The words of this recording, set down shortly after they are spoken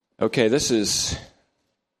Okay, this is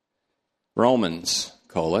Romans,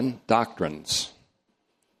 doctrines.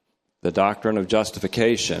 The doctrine of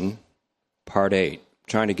justification, part 8.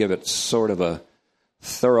 Trying to give it sort of a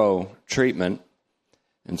thorough treatment,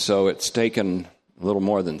 and so it's taken a little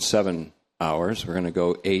more than 7 hours. We're going to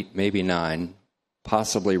go 8, maybe 9,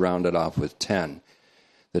 possibly round it off with 10.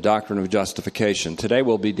 The doctrine of justification. Today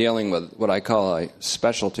we'll be dealing with what I call a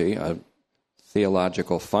specialty, a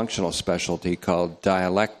theological functional specialty called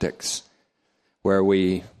dialectics, where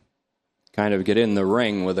we kind of get in the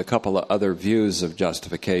ring with a couple of other views of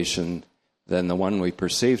justification than the one we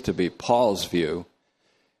perceive to be Paul's view,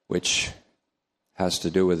 which has to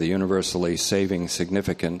do with the universally saving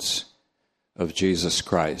significance of Jesus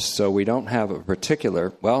Christ. So we don't have a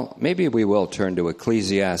particular, well, maybe we will turn to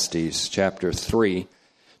Ecclesiastes chapter 3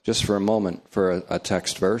 just for a moment for a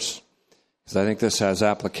text verse, because I think this has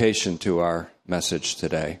application to our message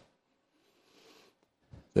today.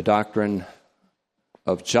 The doctrine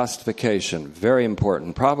of justification, very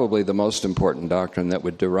important, probably the most important doctrine that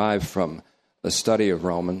would derive from the study of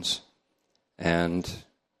Romans, and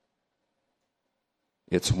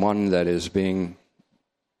it's one that is being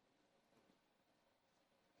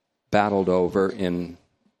battled over in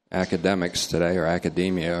academics today, or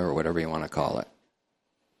academia, or whatever you want to call it.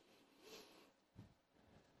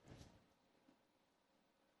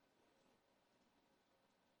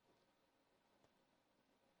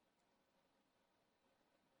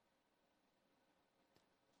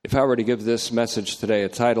 If I were to give this message today a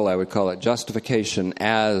title, I would call it Justification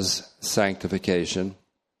as Sanctification,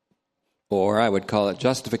 or I would call it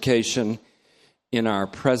Justification in our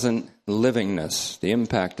present livingness, the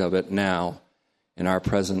impact of it now in our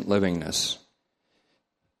present livingness.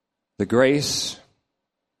 The grace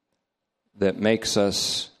that makes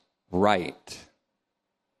us right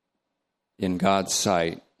in God's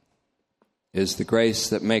sight is the grace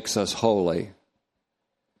that makes us holy,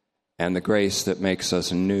 and the grace that makes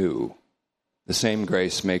us new. The same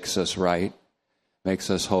grace makes us right, makes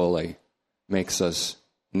us holy, makes us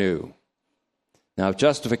new. Now, if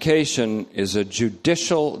justification is a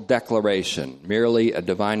judicial declaration, merely a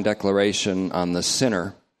divine declaration on the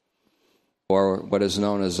sinner, or what is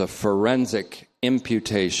known as a forensic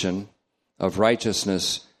imputation of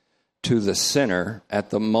righteousness to the sinner at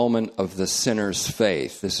the moment of the sinner's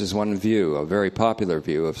faith. This is one view, a very popular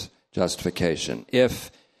view of justification. If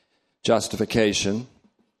justification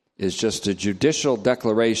is just a judicial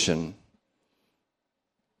declaration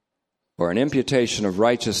or an imputation of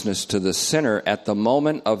righteousness to the sinner at the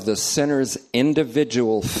moment of the sinner's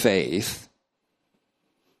individual faith,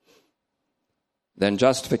 then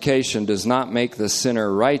justification does not make the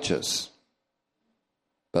sinner righteous,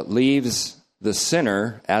 but leaves the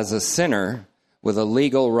sinner as a sinner with a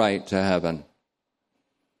legal right to heaven,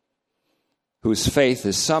 whose faith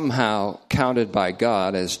is somehow counted by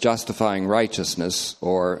God as justifying righteousness,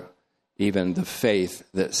 or even the faith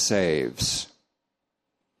that saves.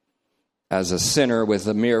 As a sinner with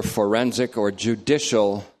a mere forensic or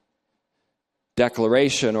judicial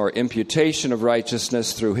declaration or imputation of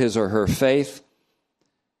righteousness through his or her faith,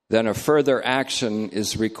 then a further action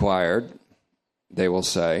is required, they will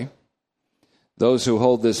say. Those who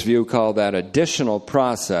hold this view call that additional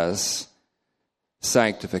process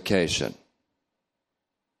sanctification.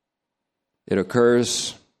 It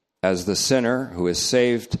occurs as the sinner who is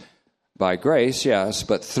saved by grace, yes,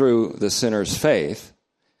 but through the sinner's faith,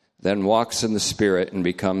 then walks in the Spirit and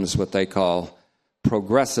becomes what they call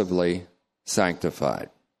progressively sanctified.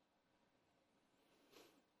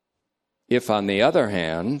 If, on the other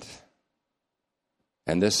hand,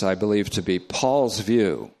 and this I believe to be Paul's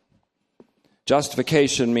view,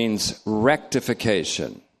 justification means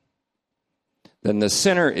rectification, then the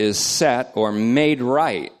sinner is set or made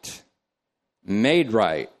right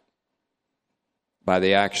by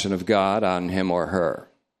the action of God on him or her.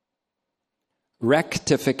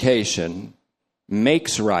 Rectification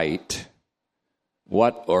makes right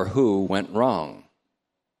what or who went wrong.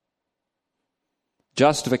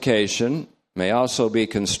 Justification may also be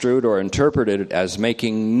construed or interpreted as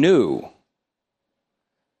making new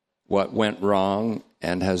what went wrong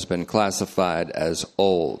and has been classified as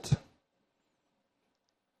old.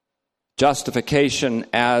 Justification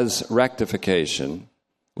as rectification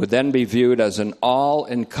would then be viewed as an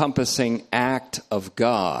all-encompassing act of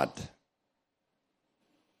God,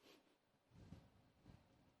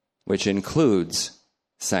 which includes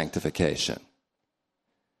sanctification.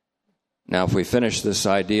 Now, if we finish this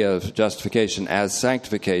idea of justification as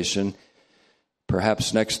sanctification,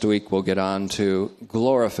 perhaps next week we'll get on to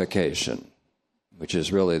glorification, which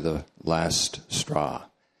is really the last straw.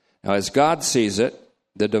 Now, as God sees it,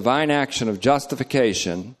 the divine action of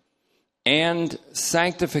justification and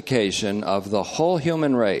sanctification of the whole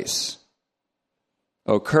human race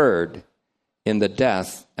occurred in the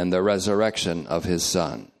death and the resurrection of his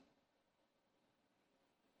Son.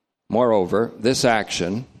 Moreover, this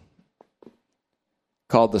action,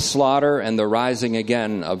 called the slaughter and the rising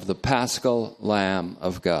again of the Paschal Lamb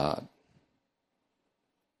of God,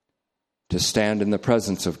 to stand in the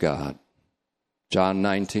presence of God. John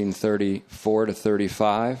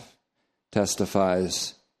 19:34-35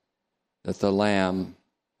 testifies that the Lamb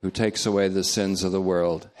who takes away the sins of the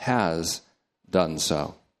world has done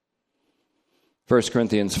so. 1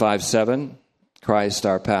 Corinthians 5:7, Christ,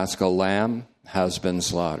 our Paschal Lamb, has been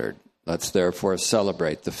slaughtered. Let's therefore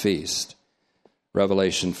celebrate the feast.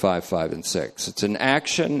 Revelation 5:5 and 6. It's an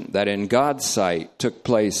action that in God's sight took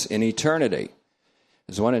place in eternity.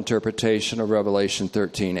 As one interpretation of Revelation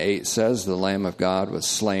 13:8 says, the Lamb of God was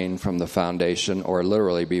slain from the foundation, or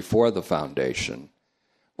literally before the foundation,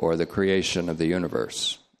 or the creation of the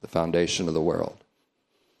universe, the foundation of the world.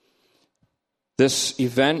 This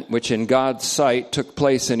event, which in God's sight took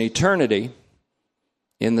place in eternity,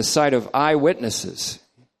 in the sight of eyewitnesses,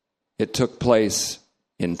 it took place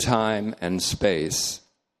in time and space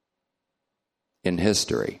in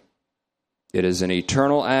history. It is an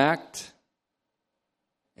eternal act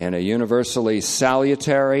and a universally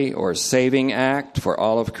salutary or saving act for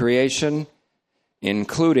all of creation,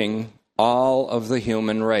 including all of the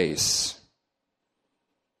human race.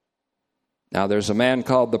 Now, there's a man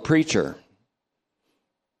called the preacher,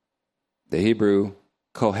 the Hebrew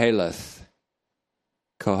Koheleth,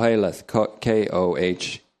 Koheleth,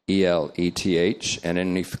 and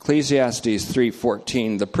in Ecclesiastes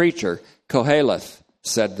 3:14, the preacher, Koheleth,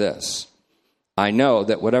 said this, I know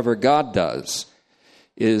that whatever God does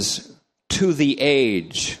is to the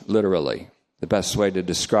age, literally, the best way to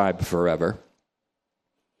describe forever.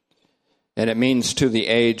 And it means to the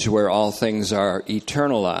age where all things are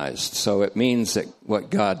eternalized. So it means that what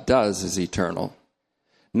God does is eternal.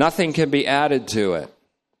 Nothing can be added to it.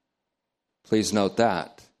 Please note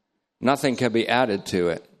that. Nothing can be added to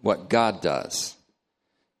it. What God does.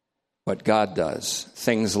 What God does.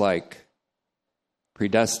 Things like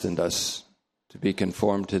predestined us to be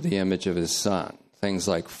conformed to the image of his Son. Things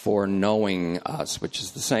like foreknowing us, which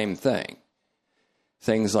is the same thing.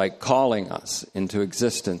 Things like calling us into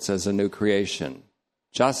existence as a new creation,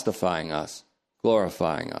 justifying us,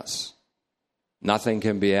 glorifying us. Nothing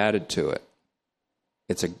can be added to it.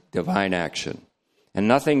 It's a divine action. And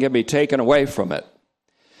nothing can be taken away from it.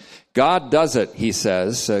 God does it, he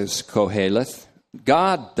says Koheleth.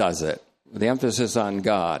 God does it. The emphasis on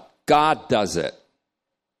God. God does it.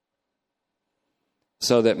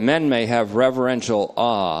 So that men may have reverential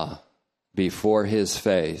awe before his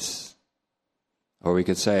face. Or we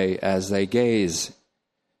could say, as they gaze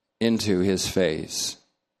into his face,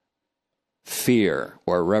 fear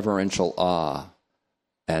or reverential awe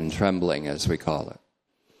and trembling, as we call it.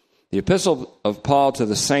 The epistle of Paul to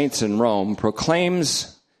the saints in Rome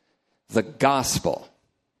proclaims the gospel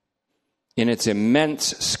in its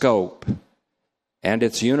immense scope and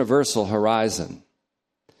its universal horizon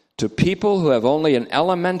to people who have only an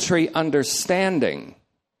elementary understanding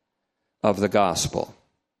of the gospel,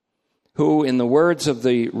 who, in the words of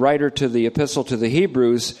the writer to the epistle to the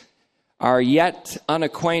Hebrews, are yet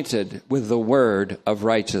unacquainted with the word of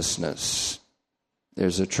righteousness.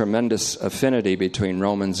 There's a tremendous affinity between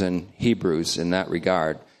Romans and Hebrews in that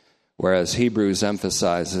regard, whereas Hebrews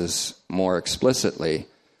emphasizes more explicitly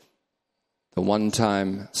the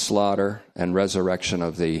one-time slaughter and resurrection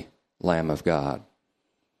of the Lamb of God.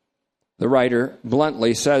 The writer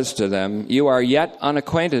bluntly says to them, you are yet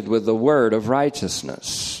unacquainted with the word of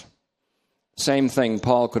righteousness. Same thing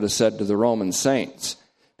Paul could have said to the Roman saints,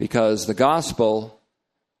 because the gospel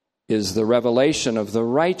is the revelation of the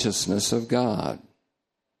righteousness of God.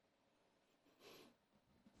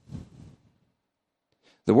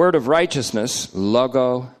 The word of righteousness,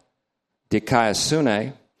 logo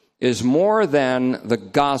dikaiosune, is more than the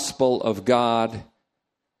gospel of God,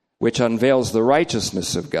 which unveils the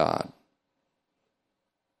righteousness of God.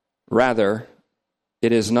 Rather,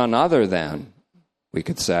 it is none other than, we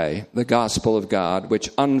could say, the gospel of God, which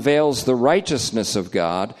unveils the righteousness of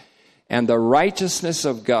God, and the righteousness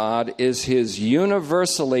of God is his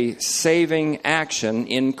universally saving action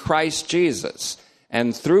in Christ Jesus,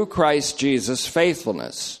 and through Christ Jesus'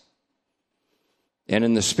 faithfulness, and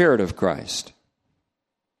in the Spirit of Christ.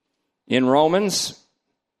 In Romans,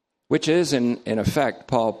 which is in effect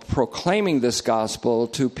Paul proclaiming this gospel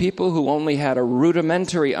to people who only had a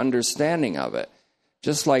rudimentary understanding of it,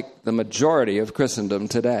 just like the majority of Christendom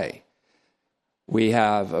today. We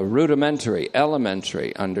have a rudimentary,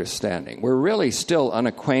 elementary understanding. We're really still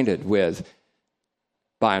unacquainted with,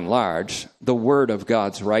 by and large, the word of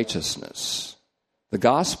God's righteousness. The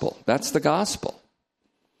gospel, that's the gospel.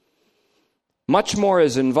 Much more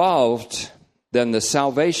is involved than the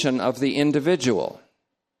salvation of the individual.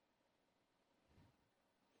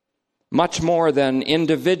 Much more than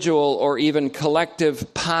individual or even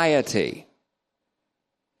collective piety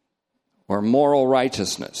or moral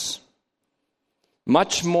righteousness.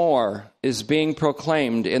 Much more is being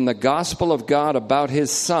proclaimed in the gospel of God about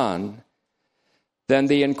his Son than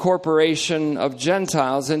the incorporation of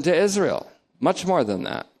Gentiles into Israel. Much more than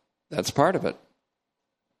that. That's part of it.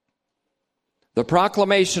 The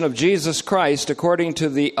proclamation of Jesus Christ according to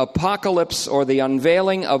the apocalypse or the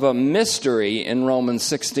unveiling of a mystery in Romans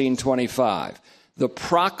 16:25. The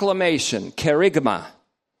proclamation, kerygma,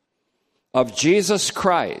 of Jesus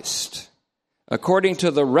Christ according to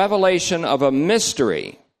the revelation of a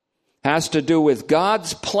mystery has to do with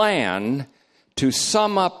God's plan to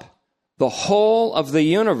sum up the whole of the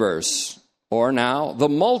universe, or now the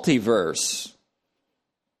multiverse,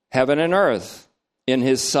 heaven and earth, in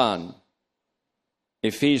his Son.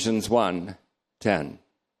 Ephesians 1:10.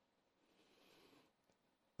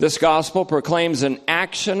 This gospel proclaims an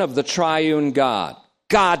action of the triune God.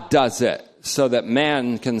 God does it so that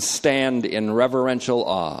man can stand in reverential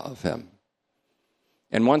awe of him.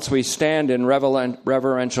 And once we stand in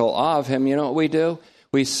reverential awe of him, you know what we do?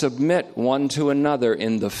 We submit one to another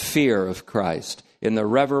in the fear of Christ, in the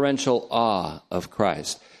reverential awe of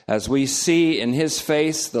Christ. As we see in his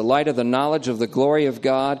face the light of the knowledge of the glory of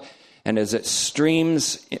God, and as it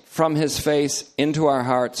streams from his face into our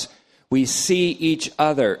hearts, we see each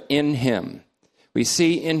other in him. We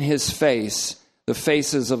see in his face the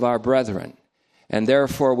faces of our brethren. And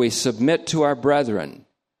therefore we submit to our brethren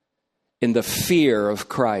in the fear of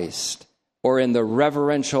Christ, or in the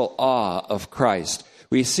reverential awe of Christ.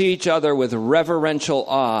 We see each other with reverential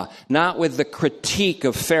awe, not with the critique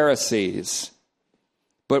of Pharisees,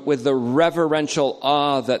 but with the reverential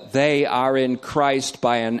awe that they are in Christ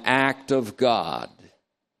by an act of God.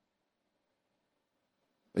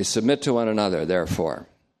 We submit to one another, therefore,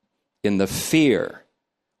 in the fear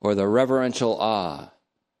or the reverential awe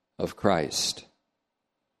of Christ.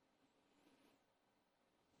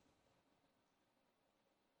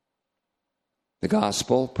 The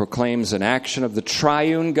gospel proclaims an action of the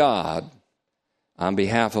triune God on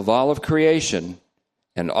behalf of all of creation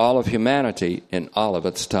and all of humanity in all of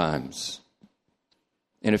its times.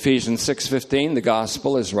 In Ephesians 6:15, the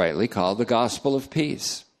gospel is rightly called the gospel of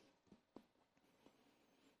peace.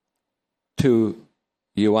 To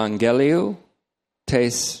euangeliou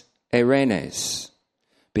tes eirenes,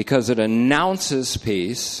 because it announces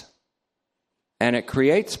peace and it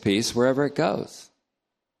creates peace wherever it goes.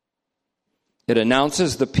 It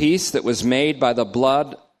announces the peace that was made by the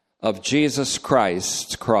blood of Jesus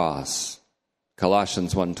Christ's cross.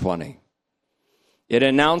 Colossians 1:20. It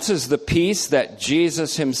announces the peace that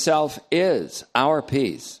Jesus himself is, our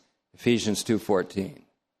peace. Ephesians 2:14.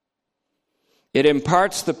 It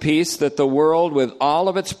imparts the peace that the world, with all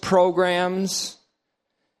of its programs,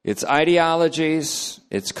 its ideologies,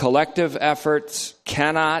 its collective efforts,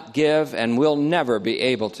 cannot give and will never be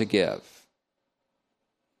able to give.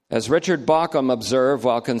 As Richard Bauckham observed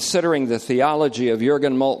while considering the theology of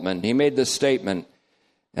Jürgen Moltmann, he made this statement,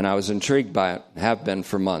 and I was intrigued by it, have been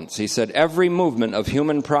for months. He said, every movement of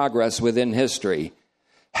human progress within history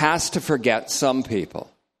has to forget some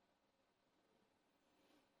people.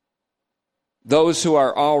 Those who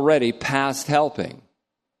are already past helping.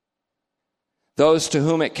 Those to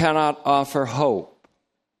whom it cannot offer hope.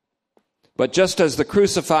 But just as the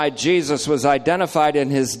crucified Jesus was identified in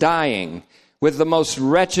his dying with the most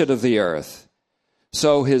wretched of the earth,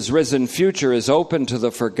 so his risen future is open to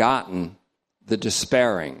the forgotten, the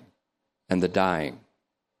despairing, and the dying.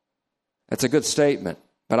 That's a good statement,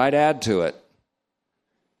 but I'd add to it.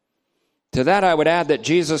 To that I would add that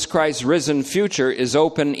Jesus Christ's risen future is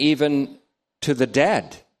open even to the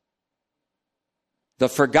dead, the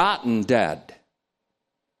forgotten dead,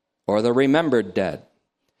 or the remembered dead.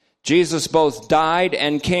 Jesus both died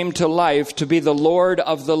and came to life to be the Lord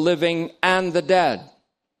of the living and the dead.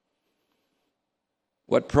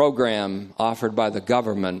 What program offered by the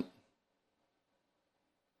government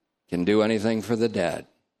can do anything for the dead,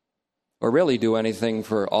 or really do anything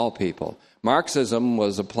for all people? Marxism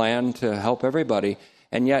was a plan to help everybody,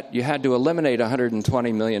 and yet you had to eliminate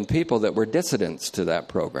 120 million people that were dissidents to that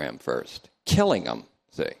program first, killing them,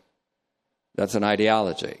 see. That's an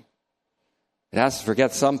ideology. It has to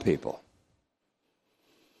forget some people.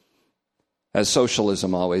 as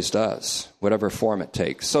socialism always does, whatever form it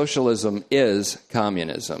takes. Socialism is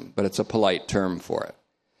communism, but it's a polite term for it.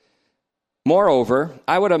 Moreover,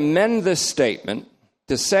 I would amend this statement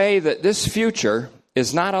to say that this future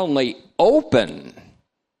is not only open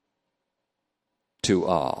to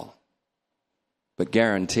all, but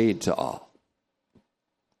guaranteed to all.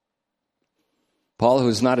 Paul,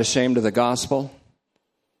 who's not ashamed of the gospel,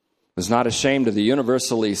 was not ashamed of the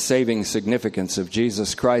universally saving significance of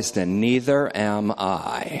Jesus Christ, and neither am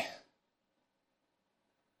I.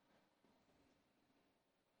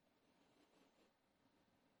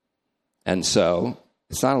 And so,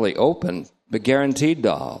 it's not only open, but guaranteed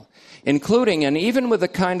to all, including, and even with a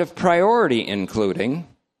kind of priority including,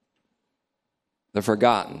 the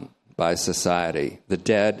forgotten by society, the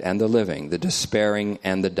dead and the living, the despairing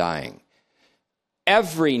and the dying.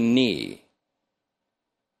 Every knee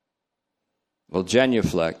will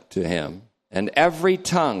genuflect to him, and every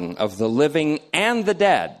tongue of the living and the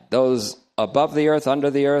dead, those above the earth, under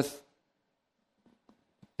the earth,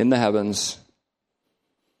 in the heavens,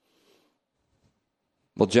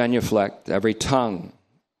 will genuflect. Every tongue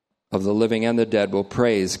of the living and the dead will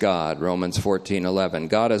praise God, Romans 14:11.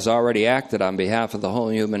 God has already acted on behalf of the whole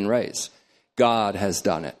human race. God has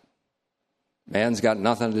done it. Man's got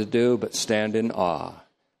nothing to do but stand in awe.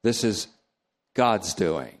 This is God's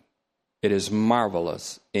doing. It is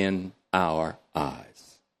marvelous in our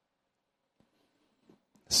eyes.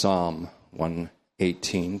 Psalm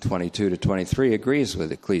 118, 22 to 23 agrees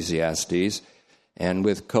with Ecclesiastes and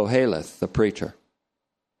with Koheleth, the preacher.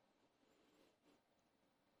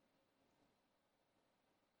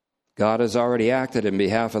 God has already acted in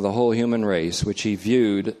behalf of the whole human race, which he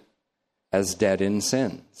viewed as dead in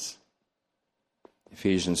sins.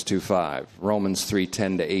 Ephesians 2:5, Romans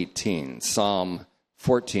 3:10 to 18, Psalm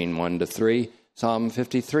 14, 1 to 3, Psalm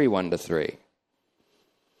 53, 1 to 3.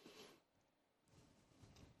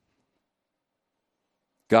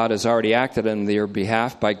 God has already acted on their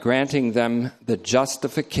behalf by granting them the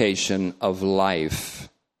justification of life,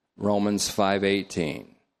 Romans 5:18.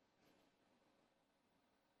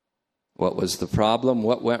 What was the problem?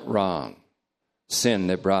 What went wrong? Sin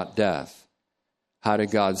that brought death. How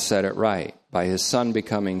did God set it right? By his Son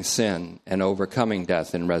becoming sin and overcoming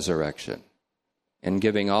death in resurrection, and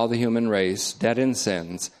giving all the human race, dead in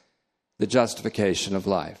sins, the justification of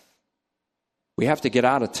life. We have to get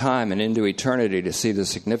out of time and into eternity to see the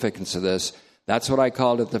significance of this. That's what I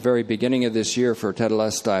called at the very beginning of this year for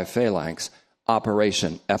Tetelestai Phalanx,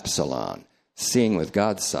 Operation Epsilon, seeing with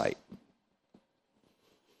God's sight.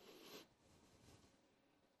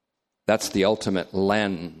 That's the ultimate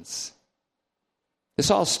lens.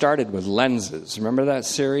 This all started with lenses. Remember that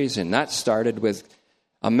series? And that started with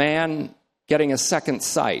a man getting a second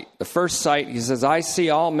sight. The first sight, he says, I see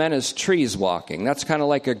all men as trees walking. That's kind of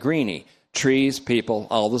like a greenie. Trees, people,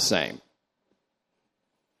 all the same.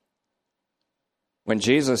 When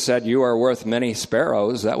Jesus said, you are worth many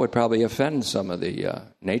sparrows, that would probably offend some of the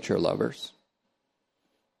nature lovers.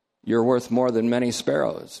 You're worth more than many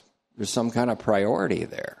sparrows. There's some kind of priority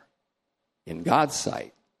there in God's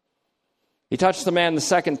sight. He touched the man the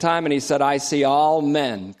second time and he said, I see all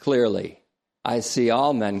men clearly. I see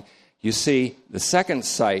all men. You see, the second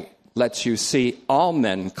sight lets you see all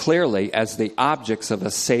men clearly as the objects of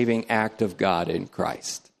a saving act of God in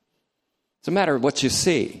Christ. It's a matter of what you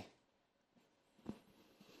see.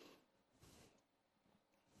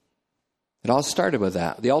 It all started with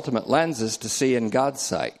that. The ultimate lens is to see in God's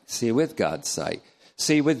sight, see with God's sight,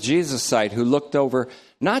 see with Jesus' sight, who looked over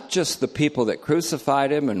not just the people that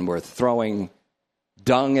crucified him and were throwing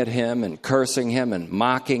dung at him and cursing him and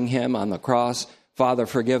mocking him on the cross, Father,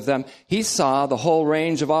 forgive them. He saw the whole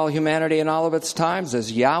range of all humanity in all of its times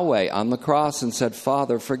as Yahweh on the cross and said,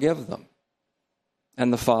 Father, forgive them.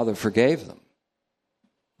 And the Father forgave them.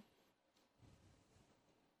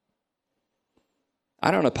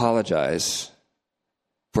 I don't apologize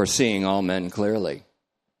for seeing all men clearly,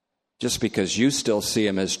 just because you still see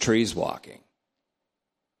them as trees walking.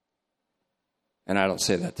 And I don't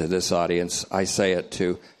say that to this audience. I say it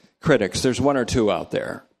to critics. There's one or two out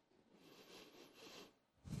there.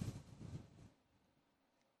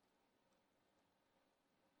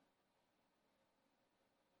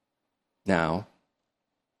 Now,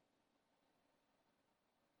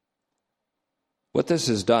 what this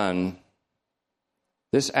has done,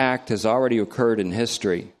 this act has already occurred in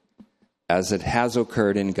history as it has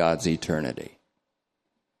occurred in God's eternity.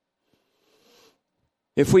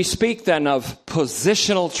 If we speak then of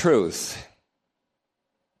positional truth,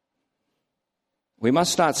 we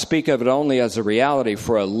must not speak of it only as a reality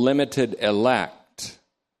for a limited elect,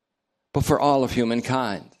 but for all of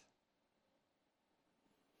humankind.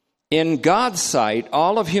 In God's sight,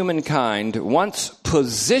 all of humankind, once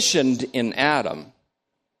positioned in Adam,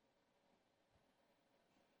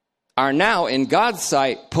 are now, in God's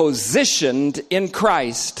sight, positioned in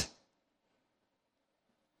Christ,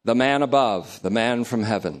 the man above, the man from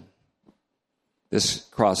heaven. This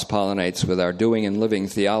cross-pollinates with our Doing and Living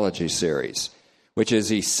Theology series, which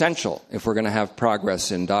is essential if we're going to have progress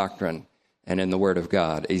in doctrine and in the Word of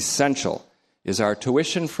God. Essential is our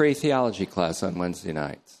tuition-free theology class on Wednesday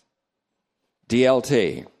nights.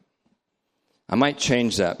 DLT. I might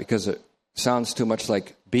change that because it sounds too much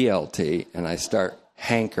like BLT, and I start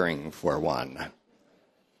hankering for one.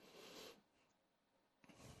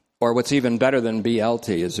 Or what's even better than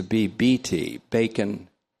BLT is a BBT, bacon,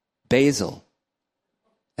 basil,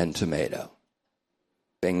 and tomato.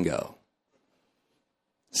 Bingo.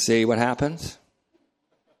 See what happens?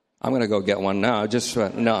 I'm going to go get one now.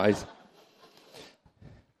 The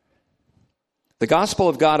gospel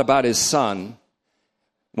of God about his Son,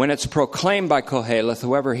 when it's proclaimed by Koheleth,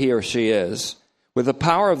 whoever he or she is, with the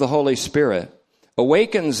power of the Holy Spirit,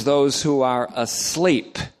 awakens those who are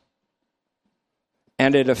asleep.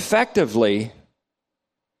 And it effectively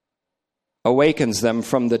awakens them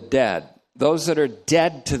from the dead, those that are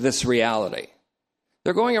dead to this reality.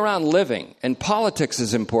 They're going around living, and politics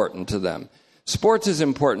is important to them. Sports is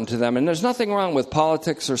important to them, and there's nothing wrong with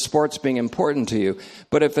politics or sports being important to you,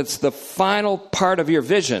 but if it's the final part of your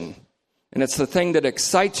vision, and it's the thing that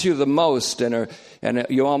excites you the most and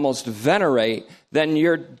you almost venerate, then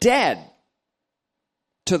you're dead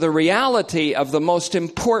to the reality of the most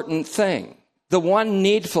important thing, the one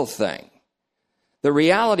needful thing, the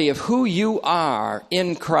reality of who you are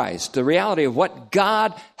in Christ, the reality of what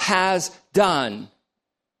God has done,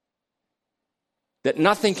 that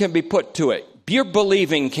nothing can be put to it. Your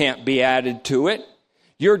believing can't be added to it.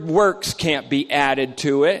 Your works can't be added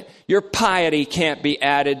to it. Your piety can't be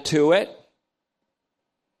added to it.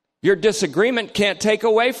 Your disagreement can't take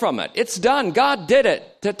away from it. It's done. God did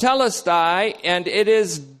it. Tetelestai, and it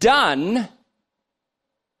is done,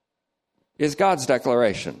 is God's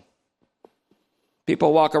declaration.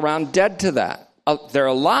 People walk around dead to that. They're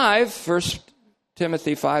alive, 1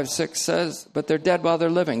 Timothy 5:6 says, but they're dead while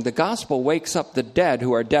they're living. The gospel wakes up the dead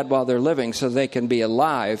who are dead while they're living so they can be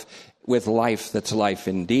alive with life that's life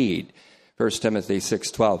indeed. 1 Timothy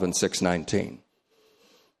 6:12 and 6:19.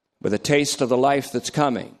 With a taste of the life that's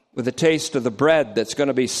coming, with a taste of the bread that's going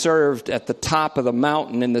to be served at the top of the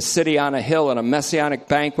mountain in the city on a hill in a messianic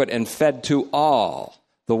banquet and fed to all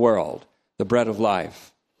the world, the bread of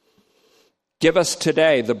life. Give us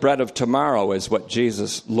today the bread of tomorrow is what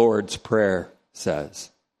Jesus' Lord's Prayer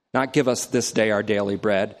says. Not give us this day our daily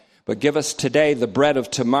bread, but give us today the bread of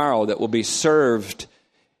tomorrow that will be served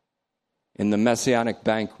in the messianic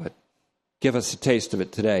banquet. Give us a taste of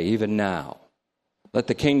it today, even now. Let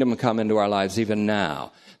the kingdom come into our lives even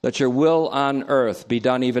now. Let your will on earth be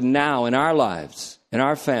done even now in our lives, in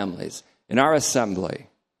our families, in our assembly.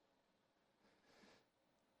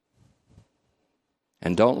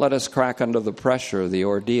 And don't let us crack under the pressure of the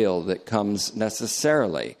ordeal that comes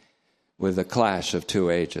necessarily with the clash of two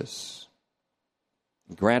ages.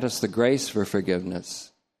 Grant us the grace for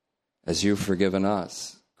forgiveness as you've forgiven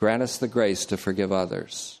us. Grant us the grace to forgive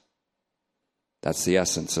others. That's the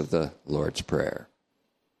essence of the Lord's Prayer.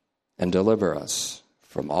 And deliver us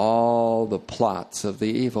from all the plots of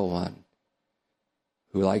the evil one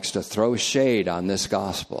who likes to throw shade on this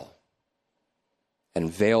gospel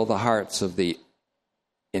and veil the hearts of the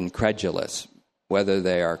incredulous, whether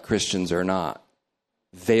they are Christians or not.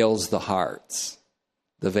 Veils the hearts.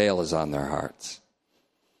 The veil is on their hearts.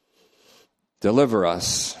 Deliver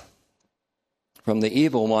us from the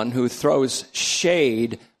evil one who throws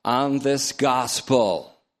shade on this gospel.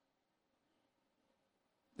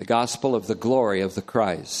 The gospel of the glory of the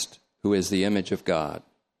Christ, who is the image of God.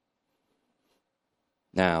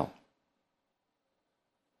 Now,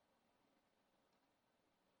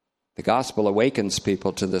 the gospel awakens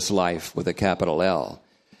people to this life with a capital L.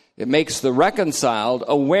 It makes the reconciled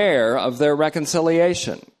aware of their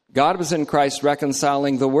reconciliation. God was in Christ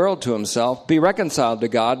reconciling the world to himself. Be reconciled to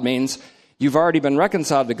God means you've already been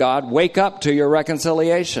reconciled to God. Wake up to your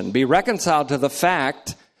reconciliation. Be reconciled to the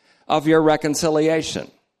fact of your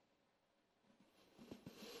reconciliation.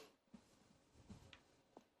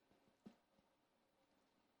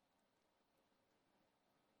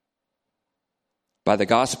 By the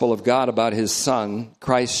gospel of God about his Son,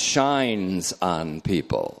 Christ shines on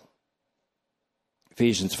people.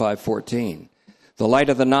 Ephesians 5:14. The light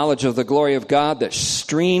of the knowledge of the glory of God that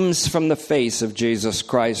streams from the face of Jesus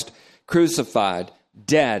Christ, crucified,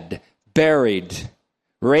 dead, buried,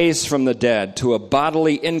 raised from the dead to a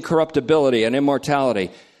bodily incorruptibility and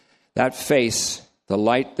immortality. That face, the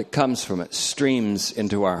light that comes from it, streams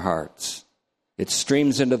into our hearts. It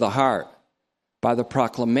streams into the heart by the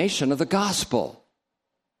proclamation of the gospel.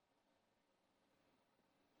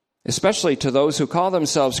 Especially to those who call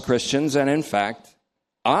themselves Christians and in fact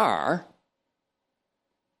are,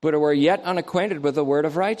 but who are yet unacquainted with the word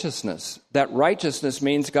of righteousness. That righteousness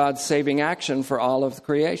means God's saving action for all of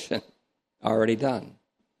creation, already done.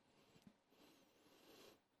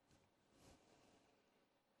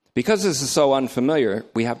 Because this is so unfamiliar,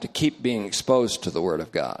 we have to keep being exposed to the Word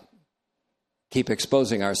of God. Keep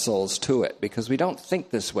exposing our souls to it, because we don't think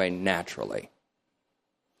this way naturally.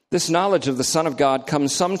 This knowledge of the Son of God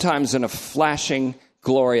comes sometimes in a flashing,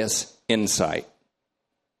 glorious insight.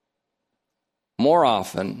 More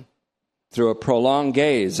often, through a prolonged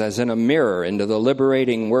gaze, as in a mirror, into the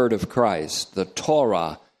liberating Word of Christ, the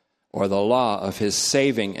Torah, or the law of His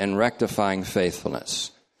saving and rectifying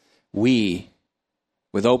faithfulness. We,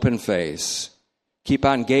 with open face, keep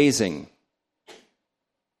on gazing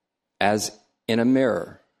as in a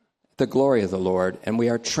mirror at the glory of the Lord, and we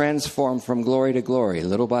are transformed from glory to glory,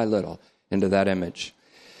 little by little, into that image.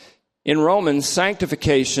 In Romans,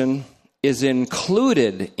 sanctification is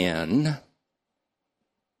included in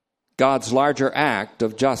God's larger act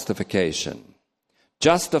of justification.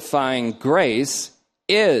 Justifying grace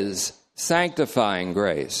is sanctifying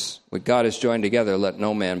grace. What God has joined together, let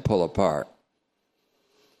no man pull apart.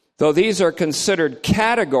 Though these are considered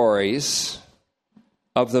categories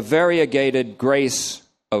of the variegated grace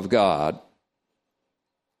of God,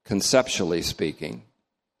 conceptually speaking,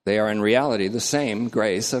 they are in reality the same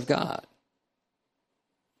grace of God.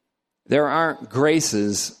 There aren't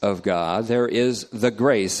graces of God. There is the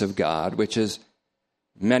grace of God, which is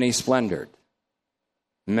many-splendored,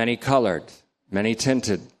 many-colored,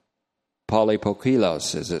 many-tinted,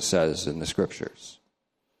 polypokilos, as it says in the Scriptures.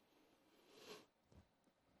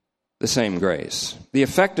 The same grace. The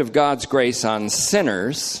effect of God's grace on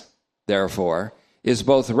sinners, therefore, is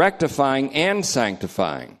both rectifying and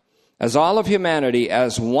sanctifying, as all of humanity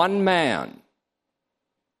as one man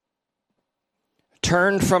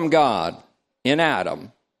turned from God in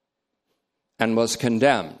Adam and was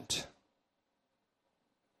condemned.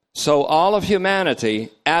 So all of humanity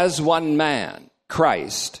as one man,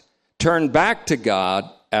 Christ, turned back to God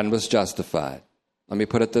and was justified. Let me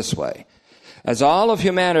put it this way. As all of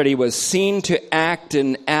humanity was seen to act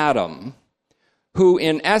in Adam, who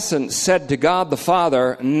in essence said to God the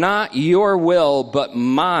Father, "Not your will, but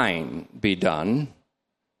mine be done,"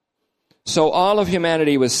 so all of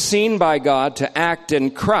humanity was seen by God to act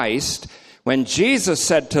in Christ when Jesus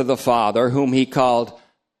said to the Father, whom he called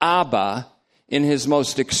Abba, in his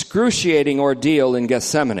most excruciating ordeal in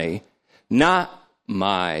Gethsemane, "Not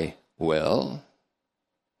my will,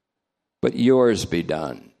 but yours be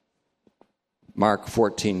done." Mark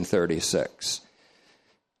 14:36.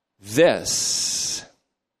 This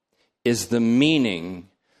is the meaning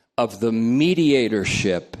of the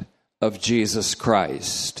mediatorship of Jesus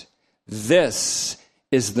Christ. This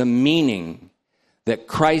is the meaning that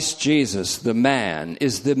Christ Jesus, the man,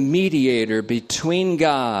 is the mediator between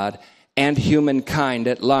God and humankind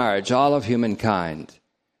at large, all of humankind,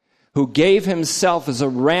 who gave himself as a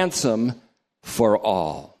ransom for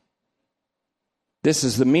all. This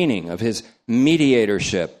is the meaning of his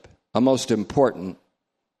mediatorship, a most important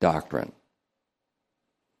doctrine.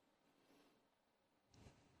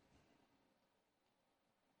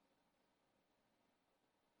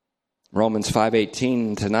 Romans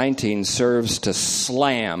 5:18-19 serves to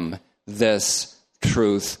slam this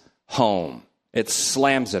truth home. It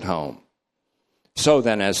slams it home. So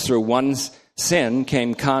then, as through one sin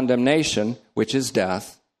came condemnation, which is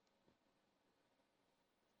death,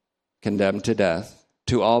 condemned to death,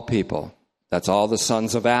 to all people. That's all the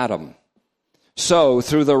sons of Adam. So,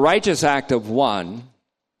 through the righteous act of one,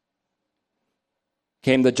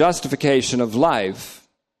 came the justification of life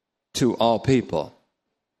to all people,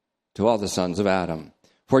 to all the sons of Adam.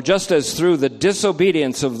 For just as through the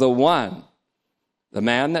disobedience of the one, the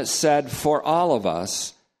man that said for all of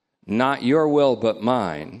us, "Not your will but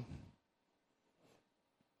mine,"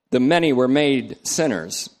 the many were made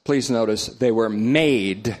sinners. Please notice, they were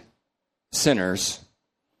made sinners.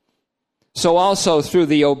 So also through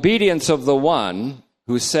the obedience of the one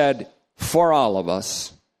who said for all of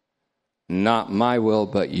us, "Not my will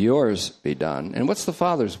but yours be done." And what's the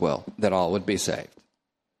Father's will? That all would be saved.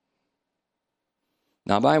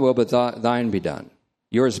 Not my will, but thine be done.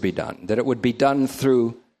 Yours be done. That it would be done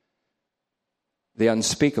through the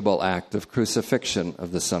unspeakable act of crucifixion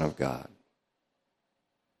of the Son of God.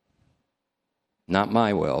 Not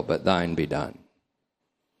my will, but thine be done.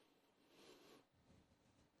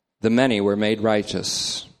 The many were made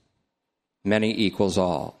righteous. many equals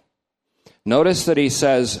all. Notice that he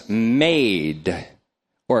says made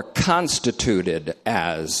or constituted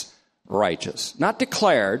as righteous. Not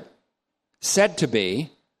declared, said to be,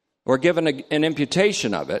 or given an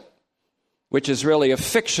imputation of it, which is really a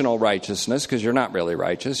fictional righteousness because you're not really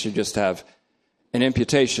righteous. You just have an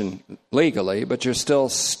imputation legally, but you're still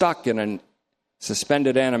stuck in a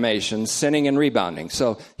suspended animation, sinning and rebounding.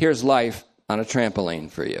 So here's life on a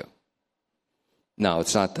trampoline for you. No,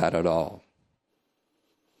 it's not that at all.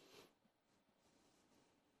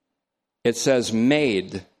 It says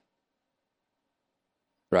made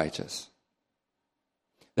righteous.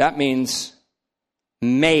 That means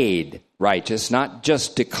made righteous, not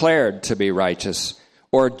just declared to be righteous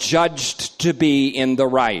or judged to be in the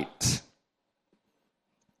right.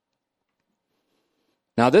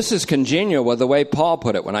 Now, this is congenial with the way Paul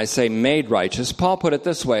put it. When I say made righteous, Paul put it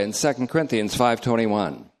this way in 2 Corinthians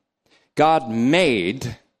 5:21. God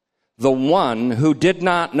made the one who did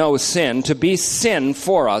not know sin to be sin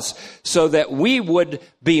for us, so that we would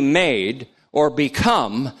be made or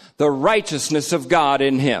become the righteousness of God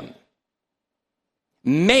in him.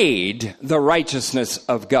 Made the righteousness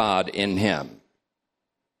of God in him.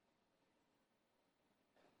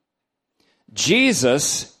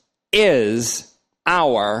 Jesus is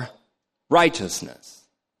our righteousness.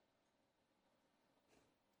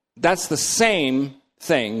 That's the same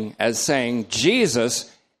thing as saying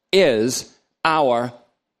Jesus is our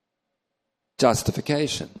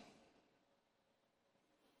justification.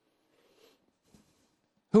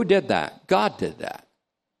 Who did that? God did that.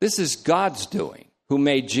 This is God's doing, who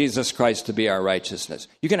made Jesus Christ to be our righteousness.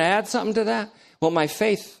 You can add something to that? Well, my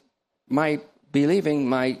faith, my believing,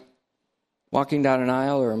 my walking down an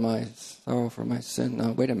aisle, or my sorrow for my sin.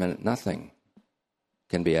 No, wait a minute. Nothing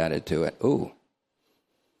can be added to it. Ooh.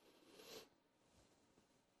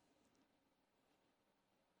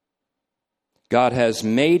 God has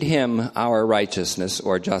made him our righteousness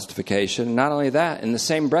or justification. Not only that, in the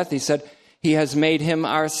same breath he said, he has made him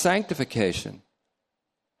our sanctification.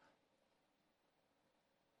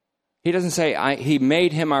 He doesn't say he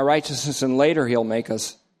made him our righteousness and later he'll make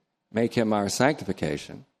him our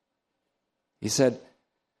sanctification. He said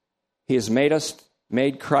he has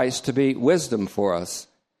made Christ to be wisdom for us,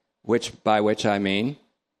 by which I mean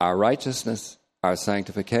our righteousness, our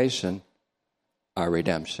sanctification, our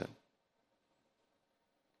redemption.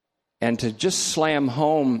 And to just slam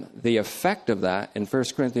home the effect of that in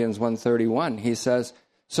 1 Corinthians 1:31, he says,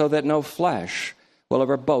 so that no flesh will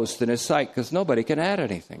ever boast in his sight, because nobody can add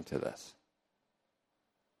anything to this.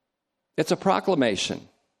 It's a proclamation.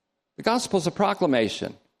 The gospel's a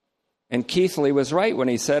proclamation. And Keithley was right when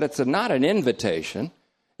he said it's not an invitation,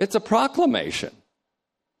 it's a proclamation.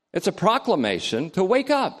 It's a proclamation to wake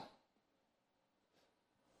up.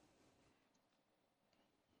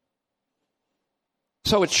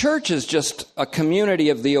 So a church is just a community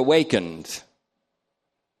of the awakened.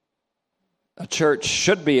 A church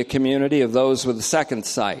should be a community of those with second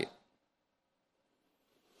sight.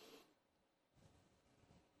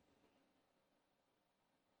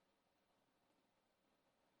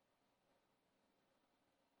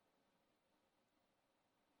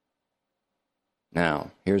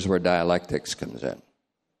 Now, here's where dialectics comes in.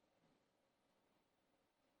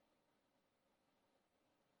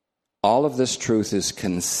 All of this truth is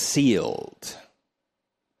concealed,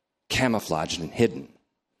 camouflaged, and hidden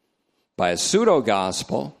by a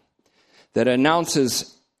pseudo-gospel that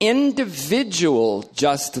announces individual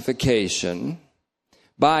justification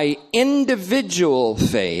by individual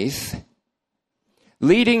faith,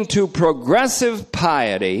 leading to progressive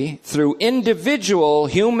piety through individual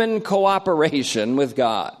human cooperation with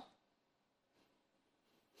God.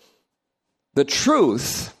 The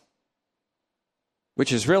truth,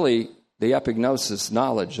 which is really the epignosis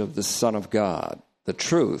knowledge of the Son of God, the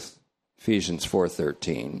truth, Ephesians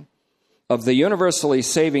 4:13, of the universally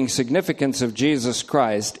saving significance of Jesus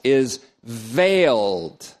Christ is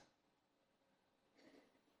veiled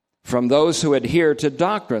from those who adhere to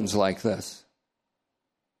doctrines like this.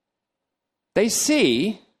 They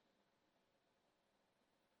see,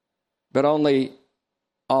 but only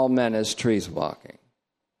all men as trees walking.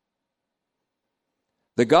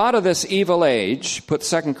 The God of this evil age, put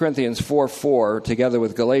 2 Corinthians 4:4 together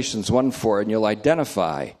with Galatians 1:4, and you'll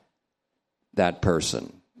identify that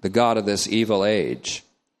person. The God of this evil age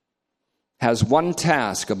has one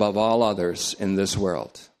task above all others in this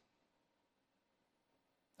world.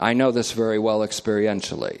 I know this very well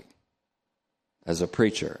experientially as a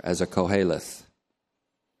preacher, as a Koheleth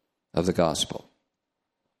of the gospel.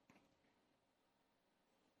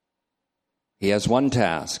 He has one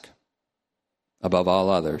task above all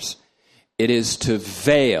others. It is to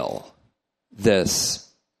veil this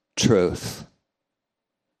truth.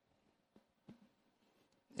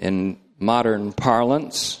 In modern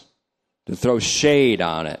parlance, to throw shade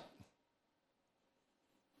on it.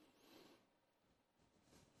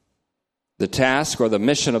 The task or the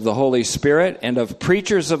mission of the Holy Spirit and of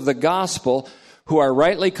preachers of the gospel who are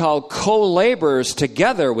rightly called co-laborers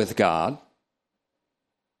together with God,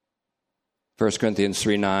 1 Corinthians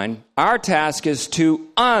 3:9, our task is to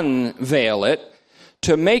unveil it,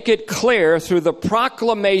 to make it clear through the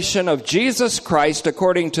proclamation of Jesus Christ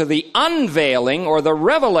according to the unveiling or the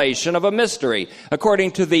revelation of a mystery.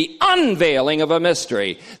 According to the unveiling of a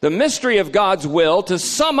mystery. The mystery of God's will to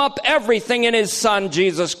sum up everything in His Son,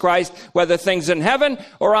 Jesus Christ, whether things in heaven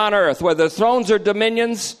or on earth, whether thrones or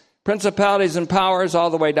dominions, principalities and powers, all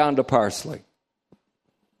the way down to parsley.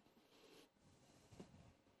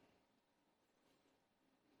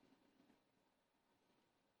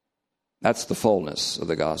 That's the fullness of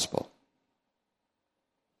the gospel.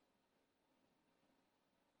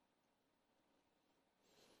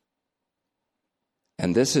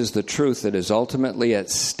 And this is the truth that is ultimately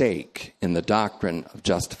at stake in the doctrine of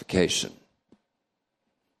justification,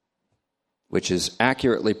 which is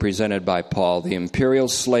accurately presented by Paul, the imperial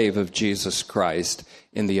slave of Jesus Christ,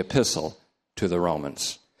 in the epistle to the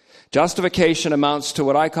Romans. Justification amounts to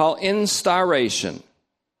what I call instauration.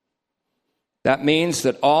 That means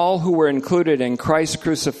that all who were included in Christ's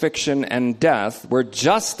crucifixion and death were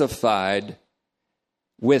justified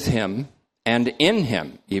with Him and in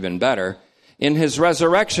Him, even better, in His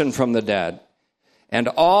resurrection from the dead. And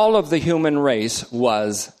all of the human race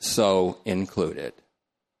was so included.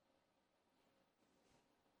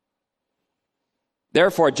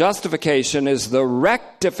 Therefore, justification is the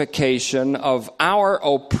rectification of our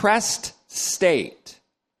oppressed state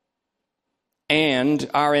and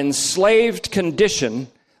our enslaved condition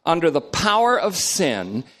under the power of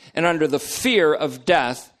sin and under the fear of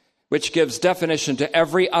death, which gives definition to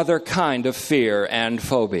every other kind of fear and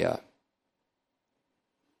phobia.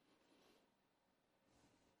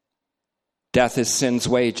 Death is sin's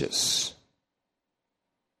wages.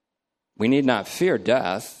 We need not fear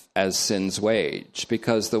death as sin's wage,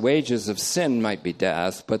 because the wages of sin might be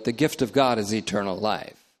death, but the gift of God is eternal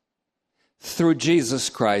life through Jesus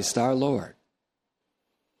Christ our Lord.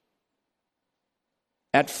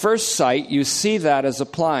 At first sight, you see that as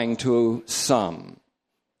applying to some.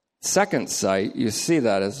 Second sight, you see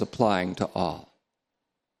that as applying to all.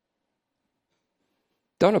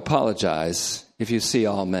 Don't apologize if you see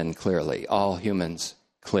all men clearly, all humans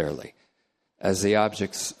clearly, as the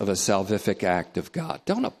objects of a salvific act of God.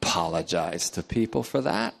 Don't apologize to people for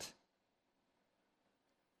that.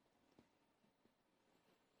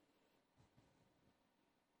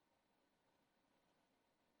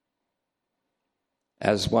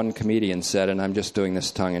 As one comedian said, and I'm just doing this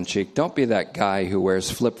tongue-in-cheek, don't be that guy who wears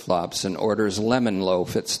flip-flops and orders lemon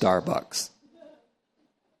loaf at Starbucks.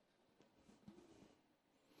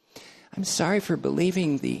 I'm sorry for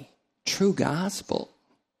believing the true gospel.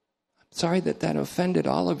 I'm sorry that offended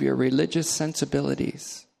all of your religious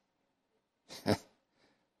sensibilities.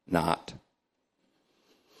 Not.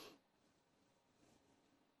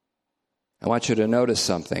 I want you to notice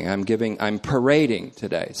something. I'm parading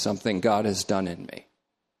today something God has done in me.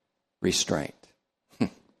 Restraint. The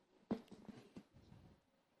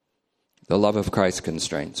love of Christ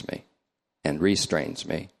constrains me and restrains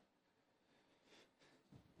me.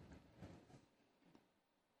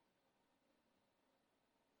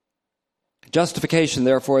 Justification,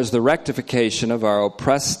 therefore, is the rectification of our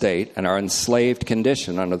oppressed state and our enslaved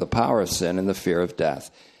condition under the power of sin and the fear of death.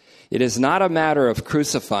 It is not a matter of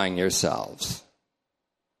crucifying yourselves,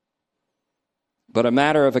 but a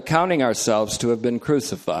matter of accounting ourselves to have been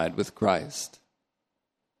crucified with Christ.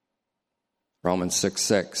 Romans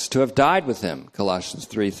 6:6. To have died with Him, Colossians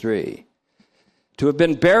 3:3. To have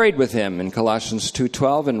been buried with Him in Colossians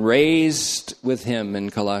 2:12 and raised with Him in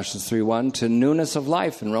Colossians 3:1 to newness of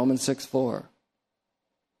life in Romans 6:4.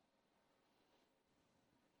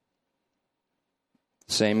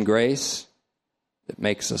 Same grace that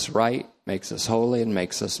makes us right, makes us holy, and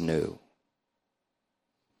makes us new.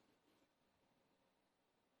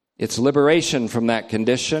 It's liberation from that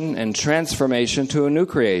condition and transformation to a new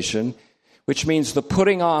creation, which means the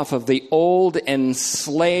putting off of the old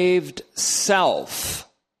enslaved self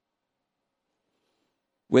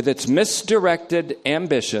with its misdirected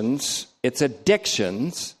ambitions, its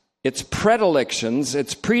addictions, its predilections,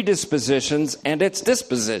 its predispositions, and its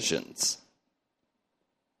dispositions.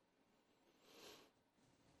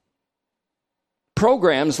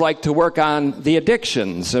 Programs like to work on the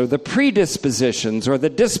addictions or the predispositions or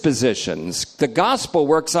the dispositions. The gospel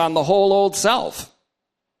works on the whole old self.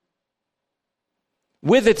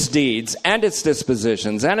 with its deeds and its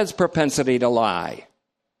dispositions and its propensity to lie.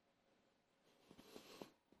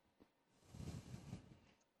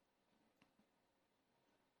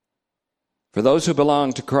 For those who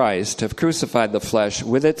belong to Christ have crucified the flesh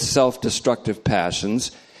with its self-destructive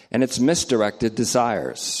passions and its misdirected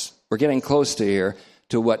desires. We're getting close to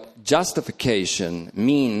what justification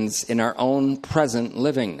means in our own present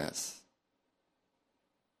livingness.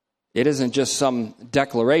 It isn't just some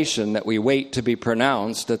declaration that we wait to be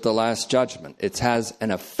pronounced at the last judgment. It has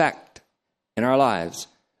an effect in our lives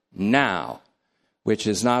now, which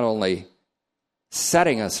is not only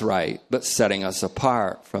setting us right, but setting us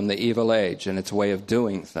apart from the evil age and its way of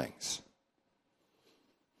doing things.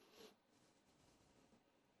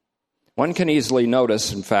 One can easily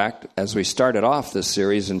notice, in fact, as we started off this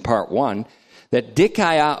series in part 1, that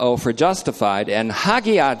dikaiao for justified and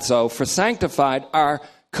hagiazo for sanctified are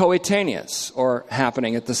coetaneous, or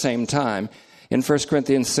happening at the same time, in 1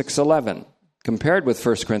 Corinthians 6:11, compared with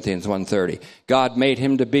 1 Corinthians 1:30. God made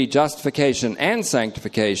him to be justification and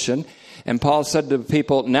sanctification, and Paul said to the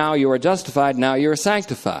people, now you are justified, now you are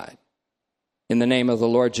sanctified, in the name of the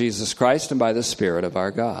Lord Jesus Christ and by the Spirit of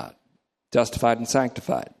our God. Justified and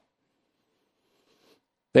sanctified.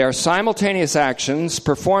 They are simultaneous actions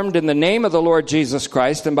performed in the name of the Lord Jesus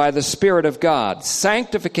Christ and by the Spirit of God.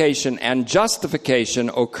 Sanctification and justification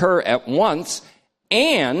occur at once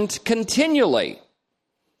and continually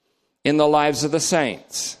in the lives of the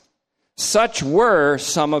saints. Such were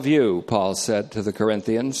some of you, Paul said to the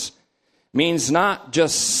Corinthians, means not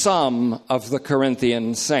just some of the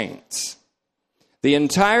Corinthian saints. The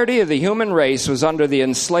entirety of the human race was under the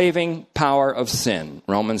enslaving power of sin,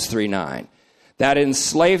 Romans 3:9. That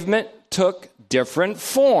enslavement took different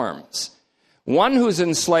forms. One who's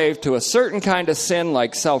enslaved to a certain kind of sin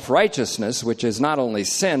like self-righteousness, which is not only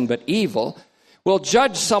sin but evil, will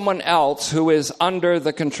judge someone else who is under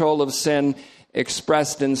the control of sin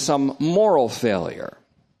expressed in some moral failure.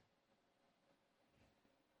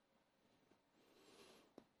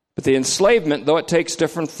 But the enslavement, though it takes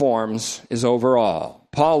different forms, is overall.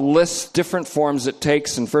 Paul lists different forms it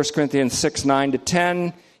takes in 1 Corinthians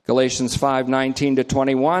 6:9-10, Galatians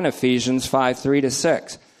 5:19-21, Ephesians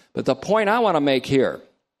 5:3-6. But the point I want to make here,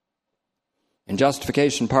 in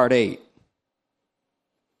justification part 8,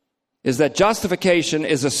 is that justification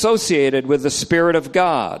is associated with the Spirit of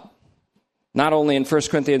God, not only in 1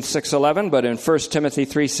 Corinthians 6:11, but in 1 Timothy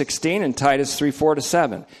 3:16 and Titus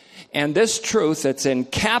 3:4-7. And this truth that's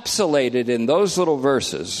encapsulated in those little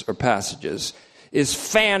verses or passages is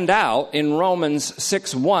fanned out in Romans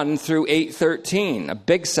 6:1 through 8:13, a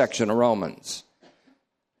big section of Romans,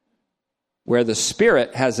 where the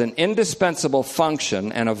Spirit has an indispensable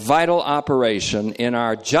function and a vital operation in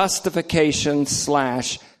our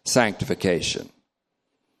justification/sanctification.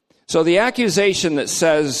 So the accusation that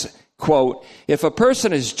says, quote, if a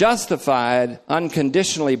person is justified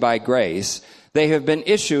unconditionally by grace, they have been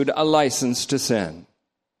issued a license to sin,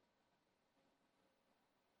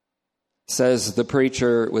 says the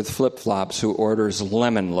preacher with flip-flops who orders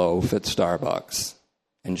lemon loaf at Starbucks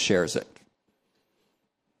and shares it.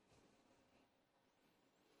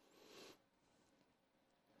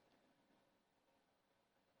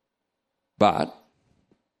 But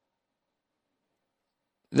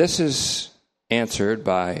this is answered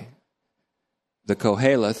by the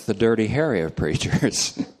Koheleth, the Dirty Harry of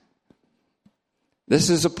preachers. This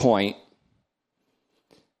is a point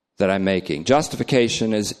that I'm making.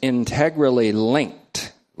 Justification is integrally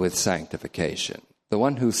linked with sanctification. The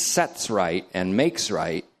one who sets right and makes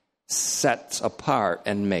right sets apart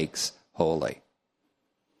and makes holy.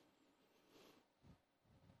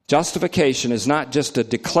 Justification is not just a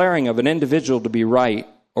declaring of an individual to be right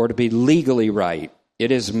or to be legally right.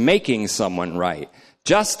 It is making someone right.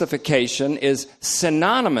 Justification is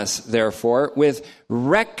synonymous, therefore, with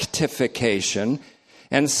rectification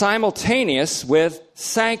and simultaneous with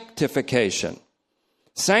sanctification.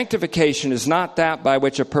 Sanctification is not that by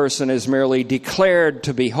which a person is merely declared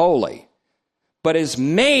to be holy, but is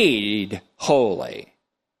made holy.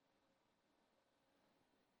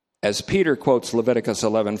 As Peter quotes Leviticus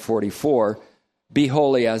 11:44, be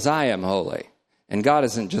holy as I am holy. And God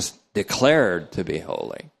isn't just declared to be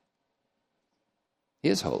holy. He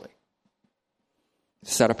is holy,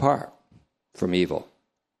 set apart from evil.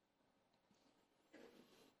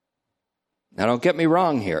 Now, don't get me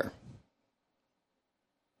wrong here.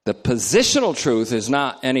 The positional truth is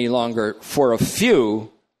not any longer for a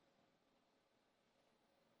few,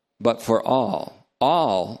 but for all.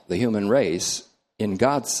 All the human race, in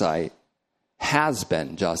God's sight, has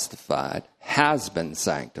been justified, has been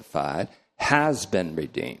sanctified, has been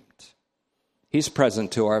redeemed. He's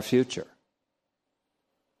present to our future.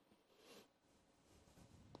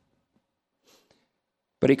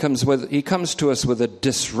 But he comes to us with a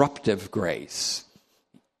disruptive grace.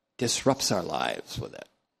 Disrupts our lives with it.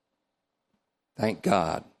 Thank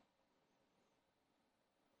God.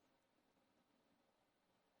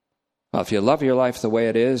 Well, if you love your life the way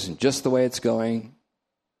it is and just the way it's going,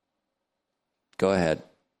 go ahead.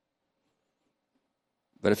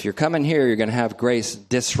 But if you're coming here, you're going to have grace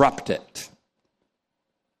disrupt it.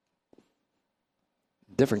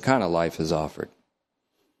 Different kind of life is offered.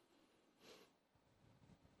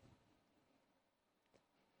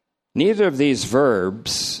 Neither of these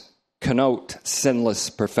verbs connote sinless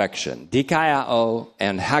perfection. Dikaiao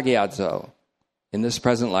and hagiazo in this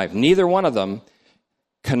present life. Neither one of them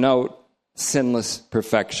connote sinless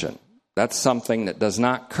perfection. That's something that does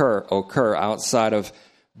not occur outside of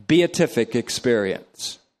beatific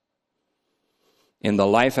experience in the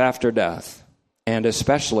life after death, and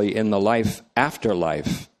especially in the life after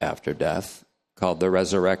death, called the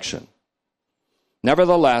resurrection.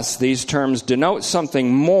 Nevertheless, these terms denote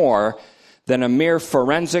something more than a mere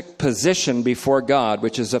forensic position before God,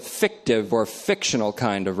 which is a fictive or fictional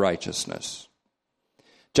kind of righteousness.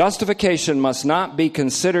 Justification must not be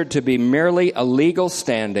considered to be merely a legal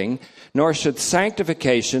standing, nor should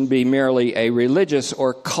sanctification be merely a religious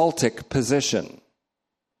or cultic position.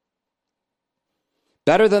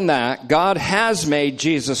 Better than that, God has made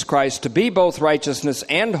Jesus Christ to be both righteousness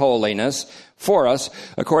and holiness for us,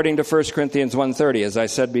 according to 1 Corinthians 1:30, as I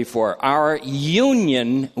said before. Our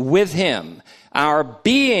union with Him, our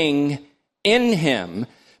being in Him,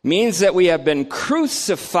 means that we have been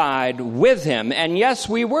crucified with Him. And yes,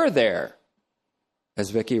 we were there, as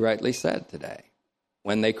Vicki rightly said today.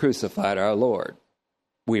 When they crucified our Lord,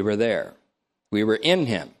 we were there. We were in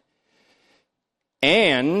Him.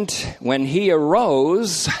 And when He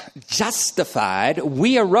arose justified,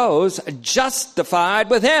 we arose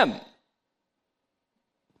justified with Him.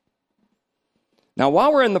 Now,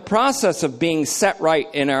 while we're in the process of being set right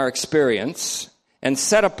in our experience and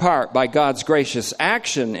set apart by God's gracious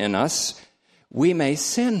action in us, we may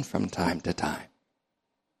sin from time to time.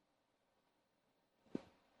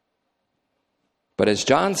 But as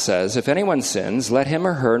John says, if anyone sins, let him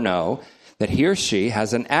or her know that he or she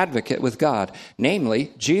has an advocate with God,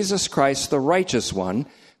 namely Jesus Christ, the righteous one,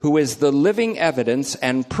 who is the living evidence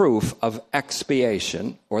and proof of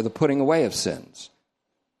expiation, or the putting away of sins.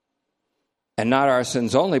 And not our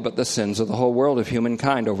sins only, but the sins of the whole world of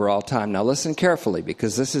humankind over all time. Now listen carefully,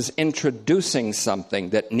 because this is introducing something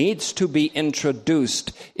that needs to be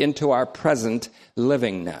introduced into our present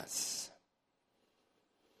livingness.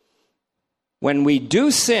 When we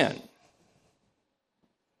do sin,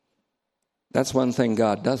 that's one thing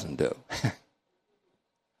God doesn't do.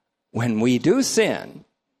 When we do sin,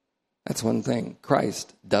 that's one thing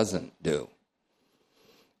Christ doesn't do.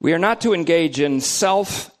 We are not to engage in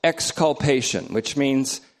self-exculpation, which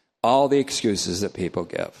means all the excuses that people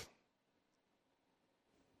give.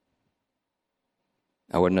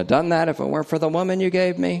 I wouldn't have done that if it weren't for the woman you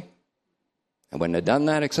gave me. I wouldn't have done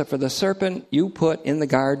that except for the serpent you put in the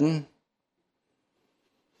garden.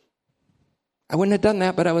 I wouldn't have done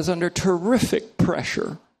that, but I was under terrific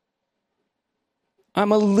pressure.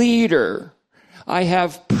 I'm a leader. I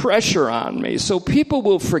have pressure on me. So people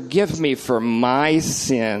will forgive me for my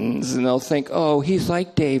sins, and they'll think, oh, he's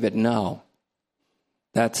like David. No.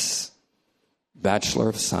 That's Bachelor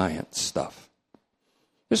of Science stuff.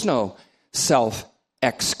 There's no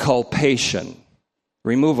self-exculpation,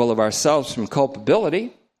 removal of ourselves from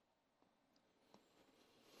culpability.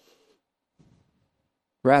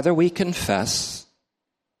 Rather, we confess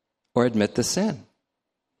or admit the sin.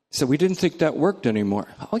 So we didn't think that worked anymore.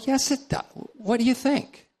 Oh, yes, it does. What do you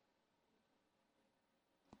think?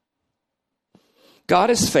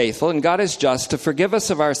 God is faithful and God is just to forgive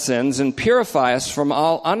us of our sins and purify us from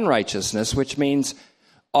all unrighteousness, which means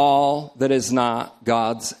all that is not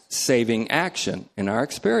God's saving action in our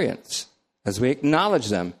experience, as we acknowledge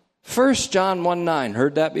them. 1 John 1:9,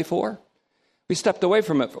 heard that before? We stepped away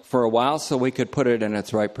from it for a while so we could put it in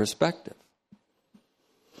its right perspective.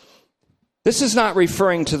 This is not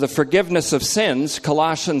referring to the forgiveness of sins,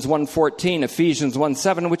 Colossians 1:14, Ephesians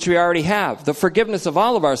 1:7, which we already have. The forgiveness of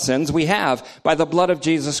all of our sins we have by the blood of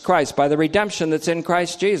Jesus Christ, by the redemption that's in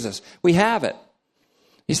Christ Jesus. We have it.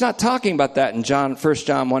 He's not talking about that in 1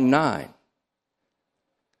 John 1:9.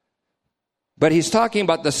 But he's talking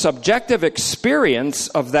about the subjective experience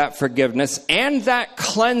of that forgiveness and that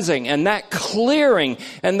cleansing and that clearing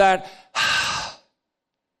and that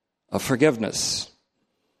of forgiveness.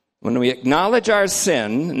 When we acknowledge our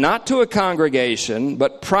sin, not to a congregation,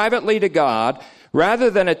 but privately to God,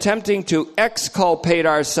 rather than attempting to exculpate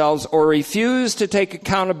ourselves or refuse to take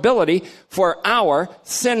accountability for our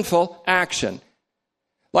sinful action.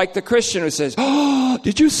 Like the Christian who says, "Oh,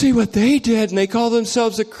 did you see what they did?" And they call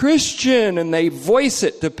themselves a Christian, and they voice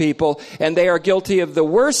it to people, and they are guilty of the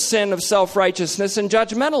worst sin of self-righteousness and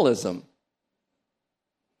judgmentalism.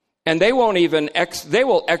 And they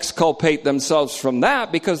will exculpate themselves from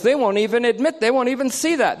that because they won't even admit, they won't even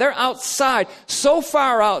see that. They're outside, so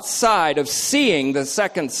far outside of seeing the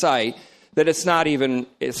second sight that it's not even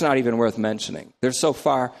worth mentioning. They're so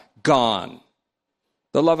far gone.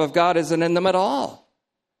 The love of God isn't in them at all.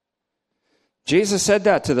 Jesus said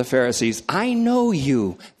that to the Pharisees. "I know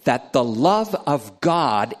you, that the love of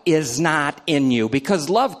God is not in you," because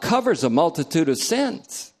love covers a multitude of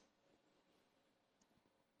sins.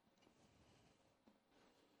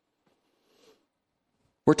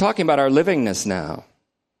 We're talking about our livingness now.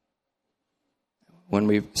 When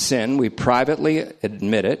we sin, we privately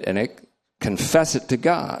admit it and confess it to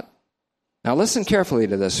God. Now listen carefully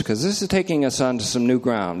to this, because this is taking us onto some new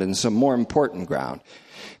ground and some more important ground.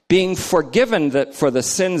 Being forgiven for the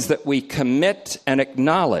sins that we commit and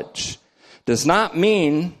acknowledge does not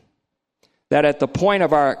mean that at the point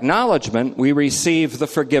of our acknowledgement we receive the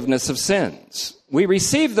forgiveness of sins. We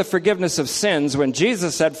receive the forgiveness of sins when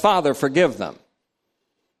Jesus said, "Father, forgive them."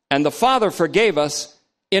 And the Father forgave us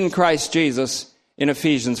in Christ Jesus in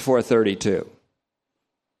Ephesians 4:32.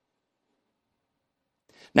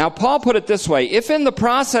 Now, Paul put it this way: if in the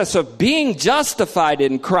process of being justified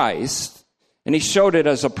in Christ, and he showed it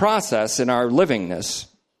as a process in our livingness,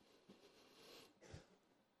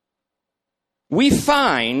 we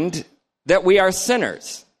find that we are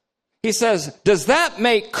sinners. He says, does that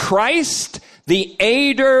make Christ the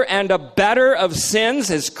aider and abetter of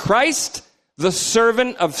sins? Is Christ the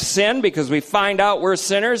servant of sin because we find out we're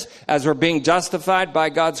sinners as we're being justified by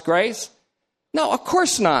God's grace? No, of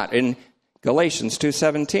course not. In Galatians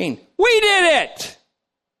 2:17, we did it.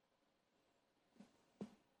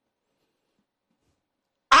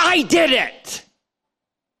 I did it.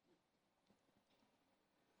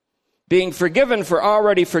 Being forgiven for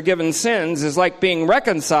already forgiven sins is like being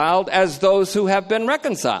reconciled as those who have been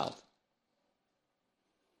reconciled.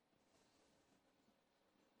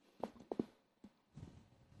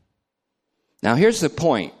 Now here's the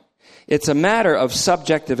point. It's a matter of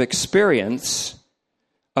subjective experience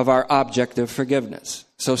of our objective forgiveness.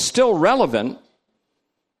 So still relevant,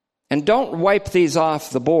 and don't wipe these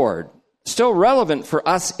off the board. Still relevant for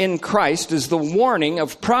us in Christ is the warning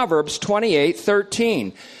of Proverbs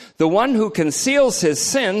 28:13. The one who conceals his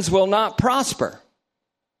sins will not prosper,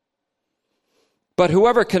 but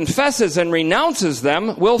whoever confesses and renounces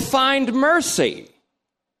them will find mercy.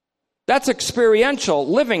 That's experiential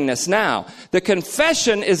livingness now. The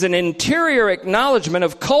confession is an interior acknowledgement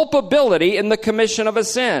of culpability in the commission of a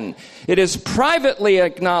sin. It is privately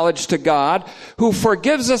acknowledged to God, who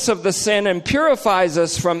forgives us of the sin and purifies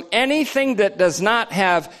us from anything that does not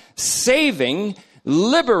have saving,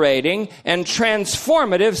 liberating, and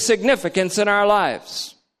transformative significance in our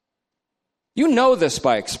lives. You know this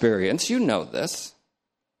by experience. You know this.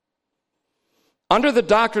 Under the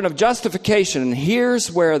doctrine of justification, and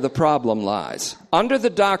here's where the problem lies. Under the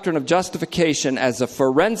doctrine of justification as a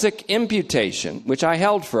forensic imputation, which I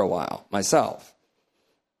held for a while myself,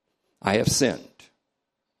 I have sinned.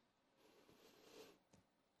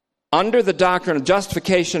 Under the doctrine of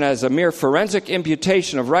justification as a mere forensic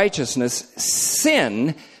imputation of righteousness,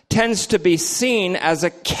 sin tends to be seen as a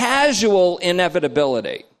casual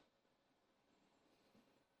inevitability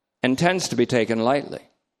and tends to be taken lightly.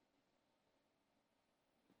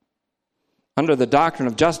 Under the doctrine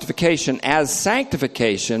of justification as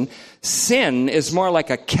sanctification, sin is more like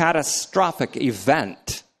a catastrophic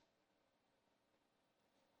event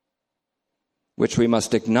which we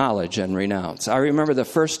must acknowledge and renounce. I remember the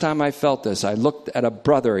first time I felt this, I looked at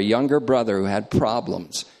a younger brother who had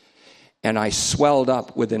problems, and I swelled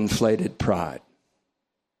up with inflated pride.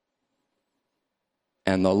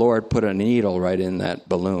 And the Lord put a needle right in that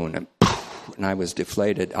balloon, and I was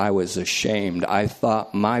deflated. I was ashamed. I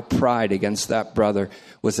thought my pride against that brother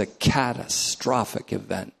was a catastrophic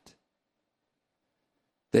event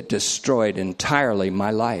that destroyed entirely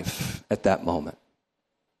my life at that moment.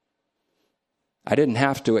 I didn't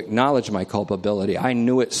have to acknowledge my culpability. I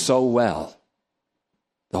knew it so well.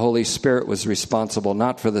 The Holy Spirit was responsible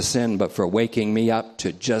not for the sin, but for waking me up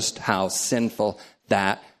to just how sinful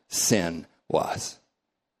that sin was.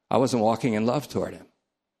 I wasn't walking in love toward him.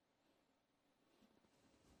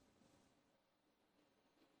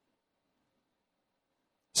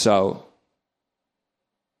 So,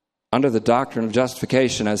 under the doctrine of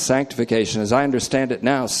justification as sanctification, as I understand it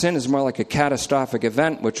now, sin is more like a catastrophic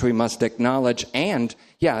event which we must acknowledge and,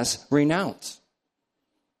 yes, renounce.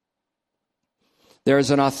 There is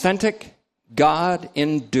an authentic,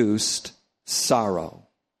 God-induced sorrow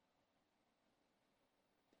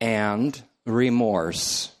and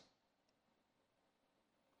remorse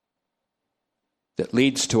that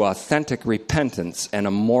leads to authentic repentance and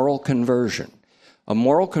a moral conversion. A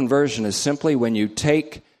moral conversion is simply when you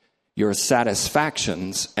take your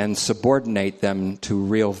satisfactions and subordinate them to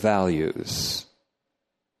real values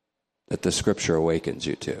that the Scripture awakens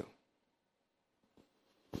you to.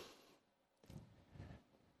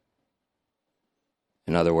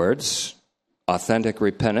 In other words, authentic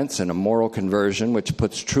repentance and a moral conversion which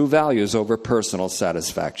puts true values over personal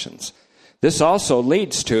satisfactions. This also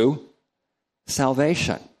leads to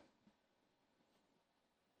salvation,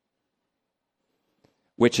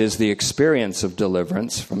 which is the experience of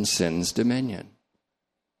deliverance from sin's dominion,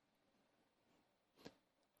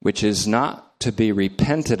 which is not to be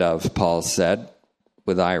repented of, Paul said,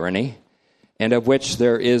 with irony, and of which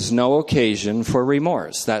there is no occasion for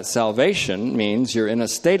remorse. That salvation means you're in a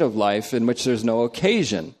state of life in which there's no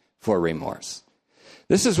occasion for remorse.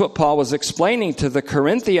 This is what Paul was explaining to the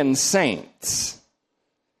Corinthian saints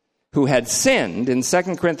who had sinned in 2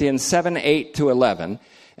 Corinthians 7, 8 to 11,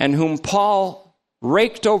 and whom Paul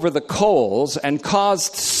raked over the coals and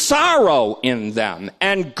caused sorrow in them,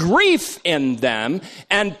 and grief in them,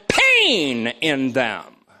 and pain in them.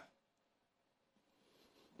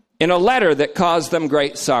 In a letter that caused them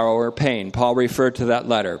great sorrow or pain, Paul referred to that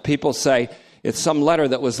letter. People say, it's some letter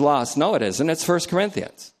that was lost. No, it isn't. It's 1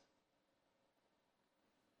 Corinthians.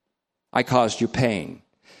 I caused you pain.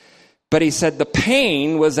 But he said the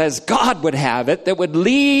pain was as God would have it, that would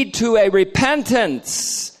lead to a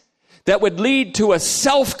repentance, that would lead to a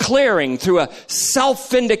self-clearing, through a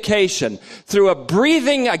self-vindication, through a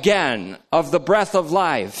breathing again of the breath of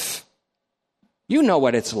life. You know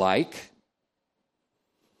what it's like.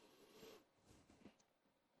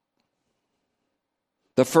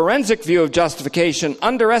 The forensic view of justification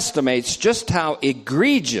underestimates just how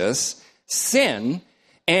egregious sin,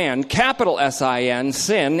 and capital S-I-N,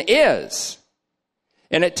 sin is.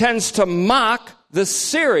 And it tends to mock the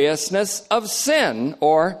seriousness of sin,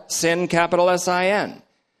 or sin, capital S-I-N.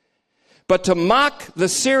 But to mock the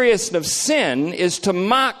seriousness of sin is to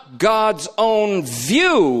mock God's own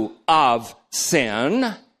view of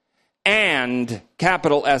sin and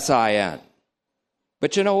capital S-I-N.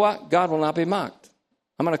 But you know what? God will not be mocked.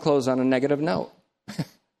 I'm going to close on a negative note.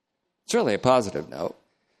 It's really a positive note.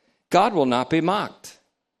 God will not be mocked.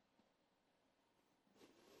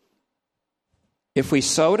 If we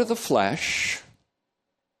sow to the flesh,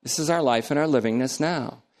 this is our life and our livingness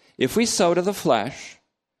now. If we sow to the flesh,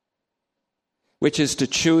 which is to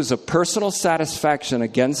choose a personal satisfaction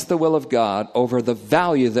against the will of God over the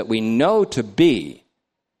value that we know to be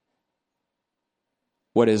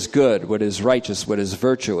what is good, what is righteous, what is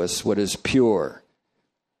virtuous, what is pure,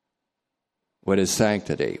 what is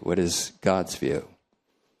sanctity, what is God's view.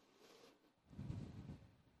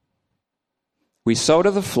 We sow to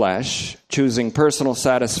the flesh, choosing personal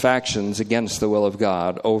satisfactions against the will of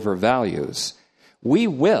God over values. We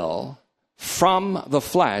will, from the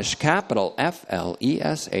flesh, capital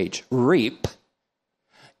F-L-E-S-H, reap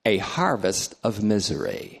a harvest of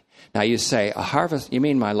misery. Now you say, a harvest, you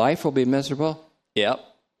mean my life will be miserable? Yep.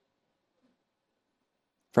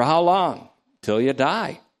 For how long? Till you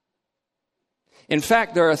die. In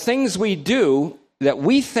fact, there are things we do that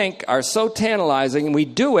we think are so tantalizing, and we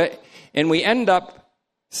do it, and we end up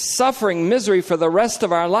suffering misery for the rest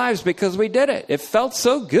of our lives because we did it. It felt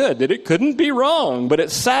so good that it couldn't be wrong, but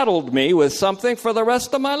it saddled me with something for the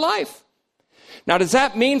rest of my life. Now, does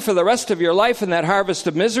that mean for the rest of your life in that harvest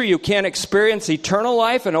of misery you can't experience eternal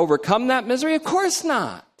life and overcome that misery? Of course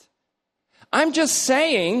not. I'm just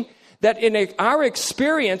saying that in our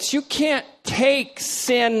experience, you can't take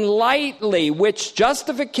sin lightly, which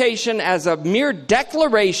justification as a mere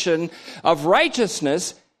declaration of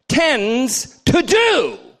righteousness tends to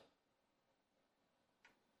do.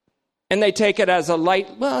 And they take it as a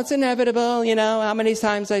light, well, it's inevitable, how many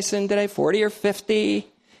times I sinned today? 40 or 50?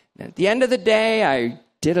 And at the end of the day, I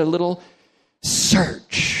did a little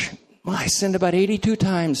search. Well, I sinned about 82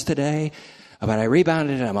 times today. But I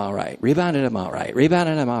rebounded it, I'm all right. Rebounded, I'm all right.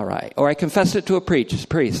 Rebounded, I'm all right. Or I confessed it to a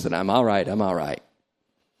priest, and I'm all right, I'm all right.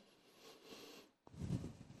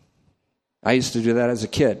 I used to do that as a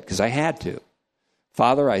kid, because I had to.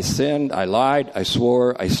 Father, I sinned, I lied, I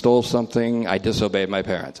swore, I stole something, I disobeyed my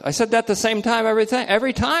parents. I said that the same time,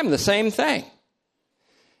 every time, the same thing.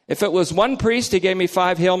 If it was one priest, he gave me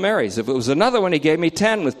 5 Hail Marys. If it was another one, he gave me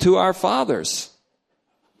 10 with 2 Our Fathers.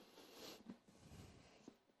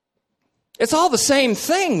 It's all the same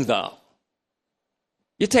thing, though.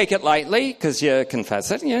 You take it lightly because you confess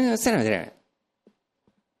it.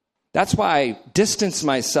 That's why I distanced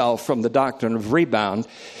myself from the doctrine of rebound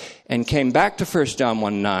and came back to 1 John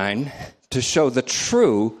 1:9 to show the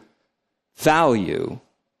true value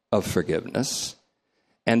of forgiveness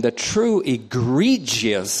and the true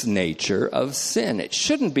egregious nature of sin. It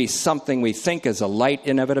shouldn't be something we think is a light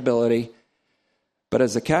inevitability, but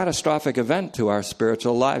as a catastrophic event to our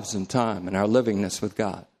spiritual lives and time and our livingness with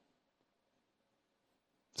God.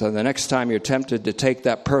 So the next time you're tempted to take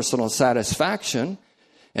that personal satisfaction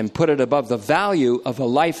and put it above the value of a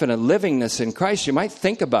life and a livingness in Christ, you might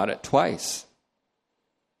think about it twice.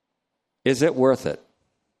 Is it worth it?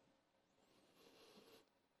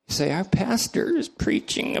 You say, our pastor is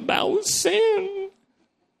preaching about sin.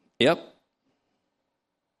 Yep.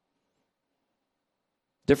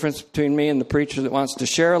 Difference between me and the preacher that wants to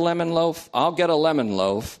share a lemon loaf, I'll get a lemon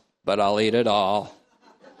loaf, but I'll eat it all.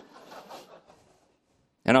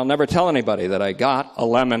 And I'll never tell anybody that I got a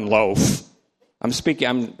lemon loaf. I'm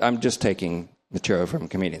just taking material from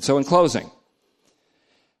comedians. So in closing,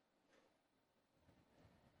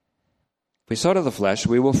 if we sow to the flesh,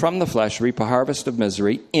 we will from the flesh reap a harvest of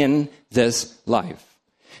misery in this life.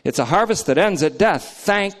 It's a harvest that ends at death.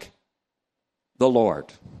 Thank the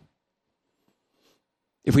Lord.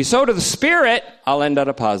 If we sow to the Spirit, I'll end on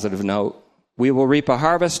a positive note. We will reap a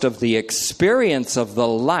harvest of the experience of the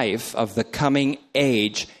life of the coming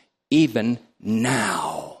age, even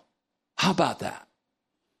now. How about that?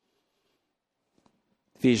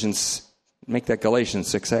 Make that Galatians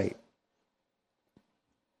 6:8.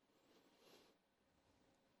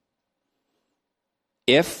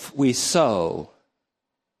 If we sow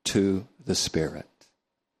to the Spirit,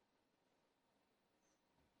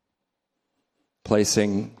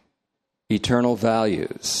 placing eternal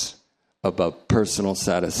values above personal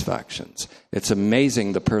satisfactions. It's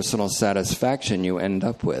amazing the personal satisfaction you end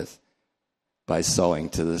up with by sowing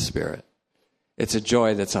to the Spirit. It's a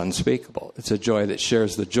joy that's unspeakable. It's a joy that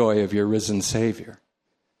shares the joy of your risen Savior.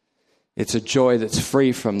 It's a joy that's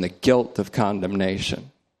free from the guilt of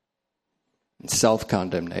condemnation and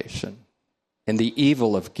self-condemnation and the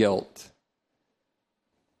evil of guilt.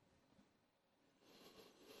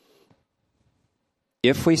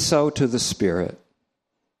 If we sow to the Spirit,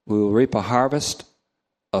 we will reap a harvest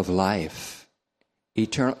of life,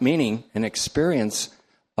 eternal, meaning an experience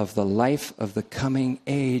of the life of the coming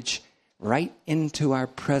age right into our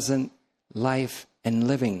present life and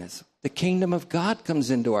livingness. The kingdom of God comes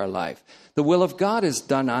into our life. The will of God is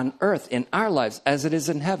done on earth in our lives as it is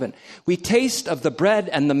in heaven. We taste of the bread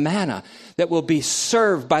and the manna that will be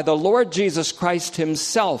served by the Lord Jesus Christ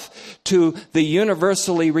himself to the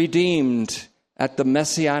universally redeemed at the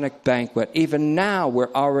messianic banquet. Even now,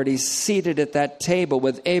 we're already seated at that table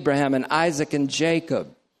with Abraham and Isaac and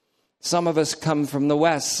Jacob. Some of us come from the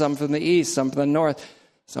west, some from the east, some from the north,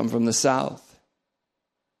 some from the south.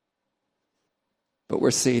 But we're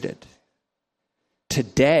seated.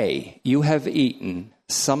 Today, you have eaten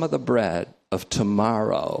some of the bread of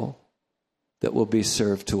tomorrow that will be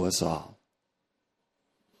served to us all.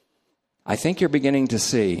 I think you're beginning to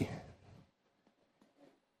see,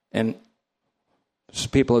 and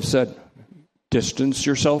people have said, distance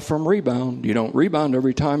yourself from rebound. You don't rebound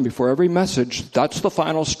every time before every message. That's the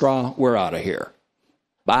final straw. We're out of here.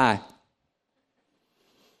 Bye.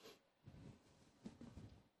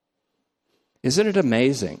 Isn't it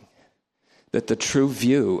amazing that the true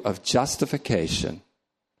view of justification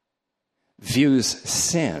views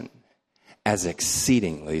sin as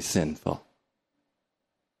exceedingly sinful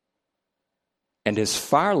and is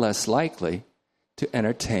far less likely to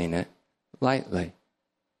entertain it lightly?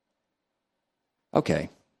 Okay,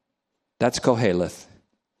 that's Koheleth.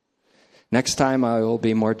 Next time I will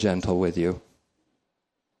be more gentle with you.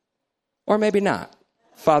 Or maybe not.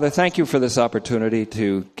 Father, thank you for this opportunity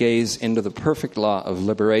to gaze into the perfect law of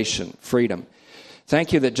liberation, freedom.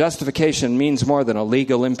 Thank you that justification means more than a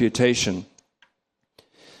legal imputation,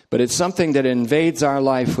 but it's something that invades our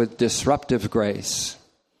life with disruptive grace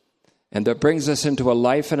and that brings us into a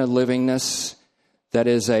life and a livingness that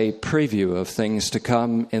is a preview of things to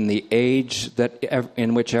come in the age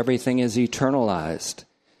in which everything is eternalized,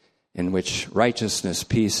 in which righteousness,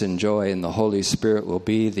 peace, and joy in the Holy Spirit will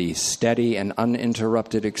be the steady and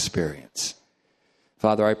uninterrupted experience.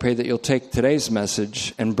 Father, I pray that you'll take today's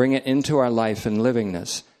message and bring it into our life and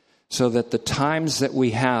livingness so that the times that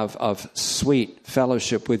we have of sweet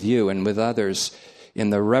fellowship with you and with others in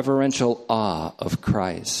the reverential awe of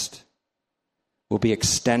Christ will be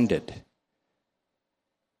extended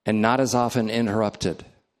and not as often interrupted.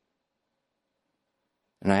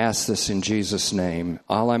 And I ask this in Jesus' name.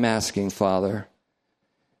 All I'm asking, Father,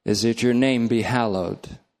 is that your name be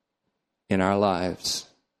hallowed in our lives.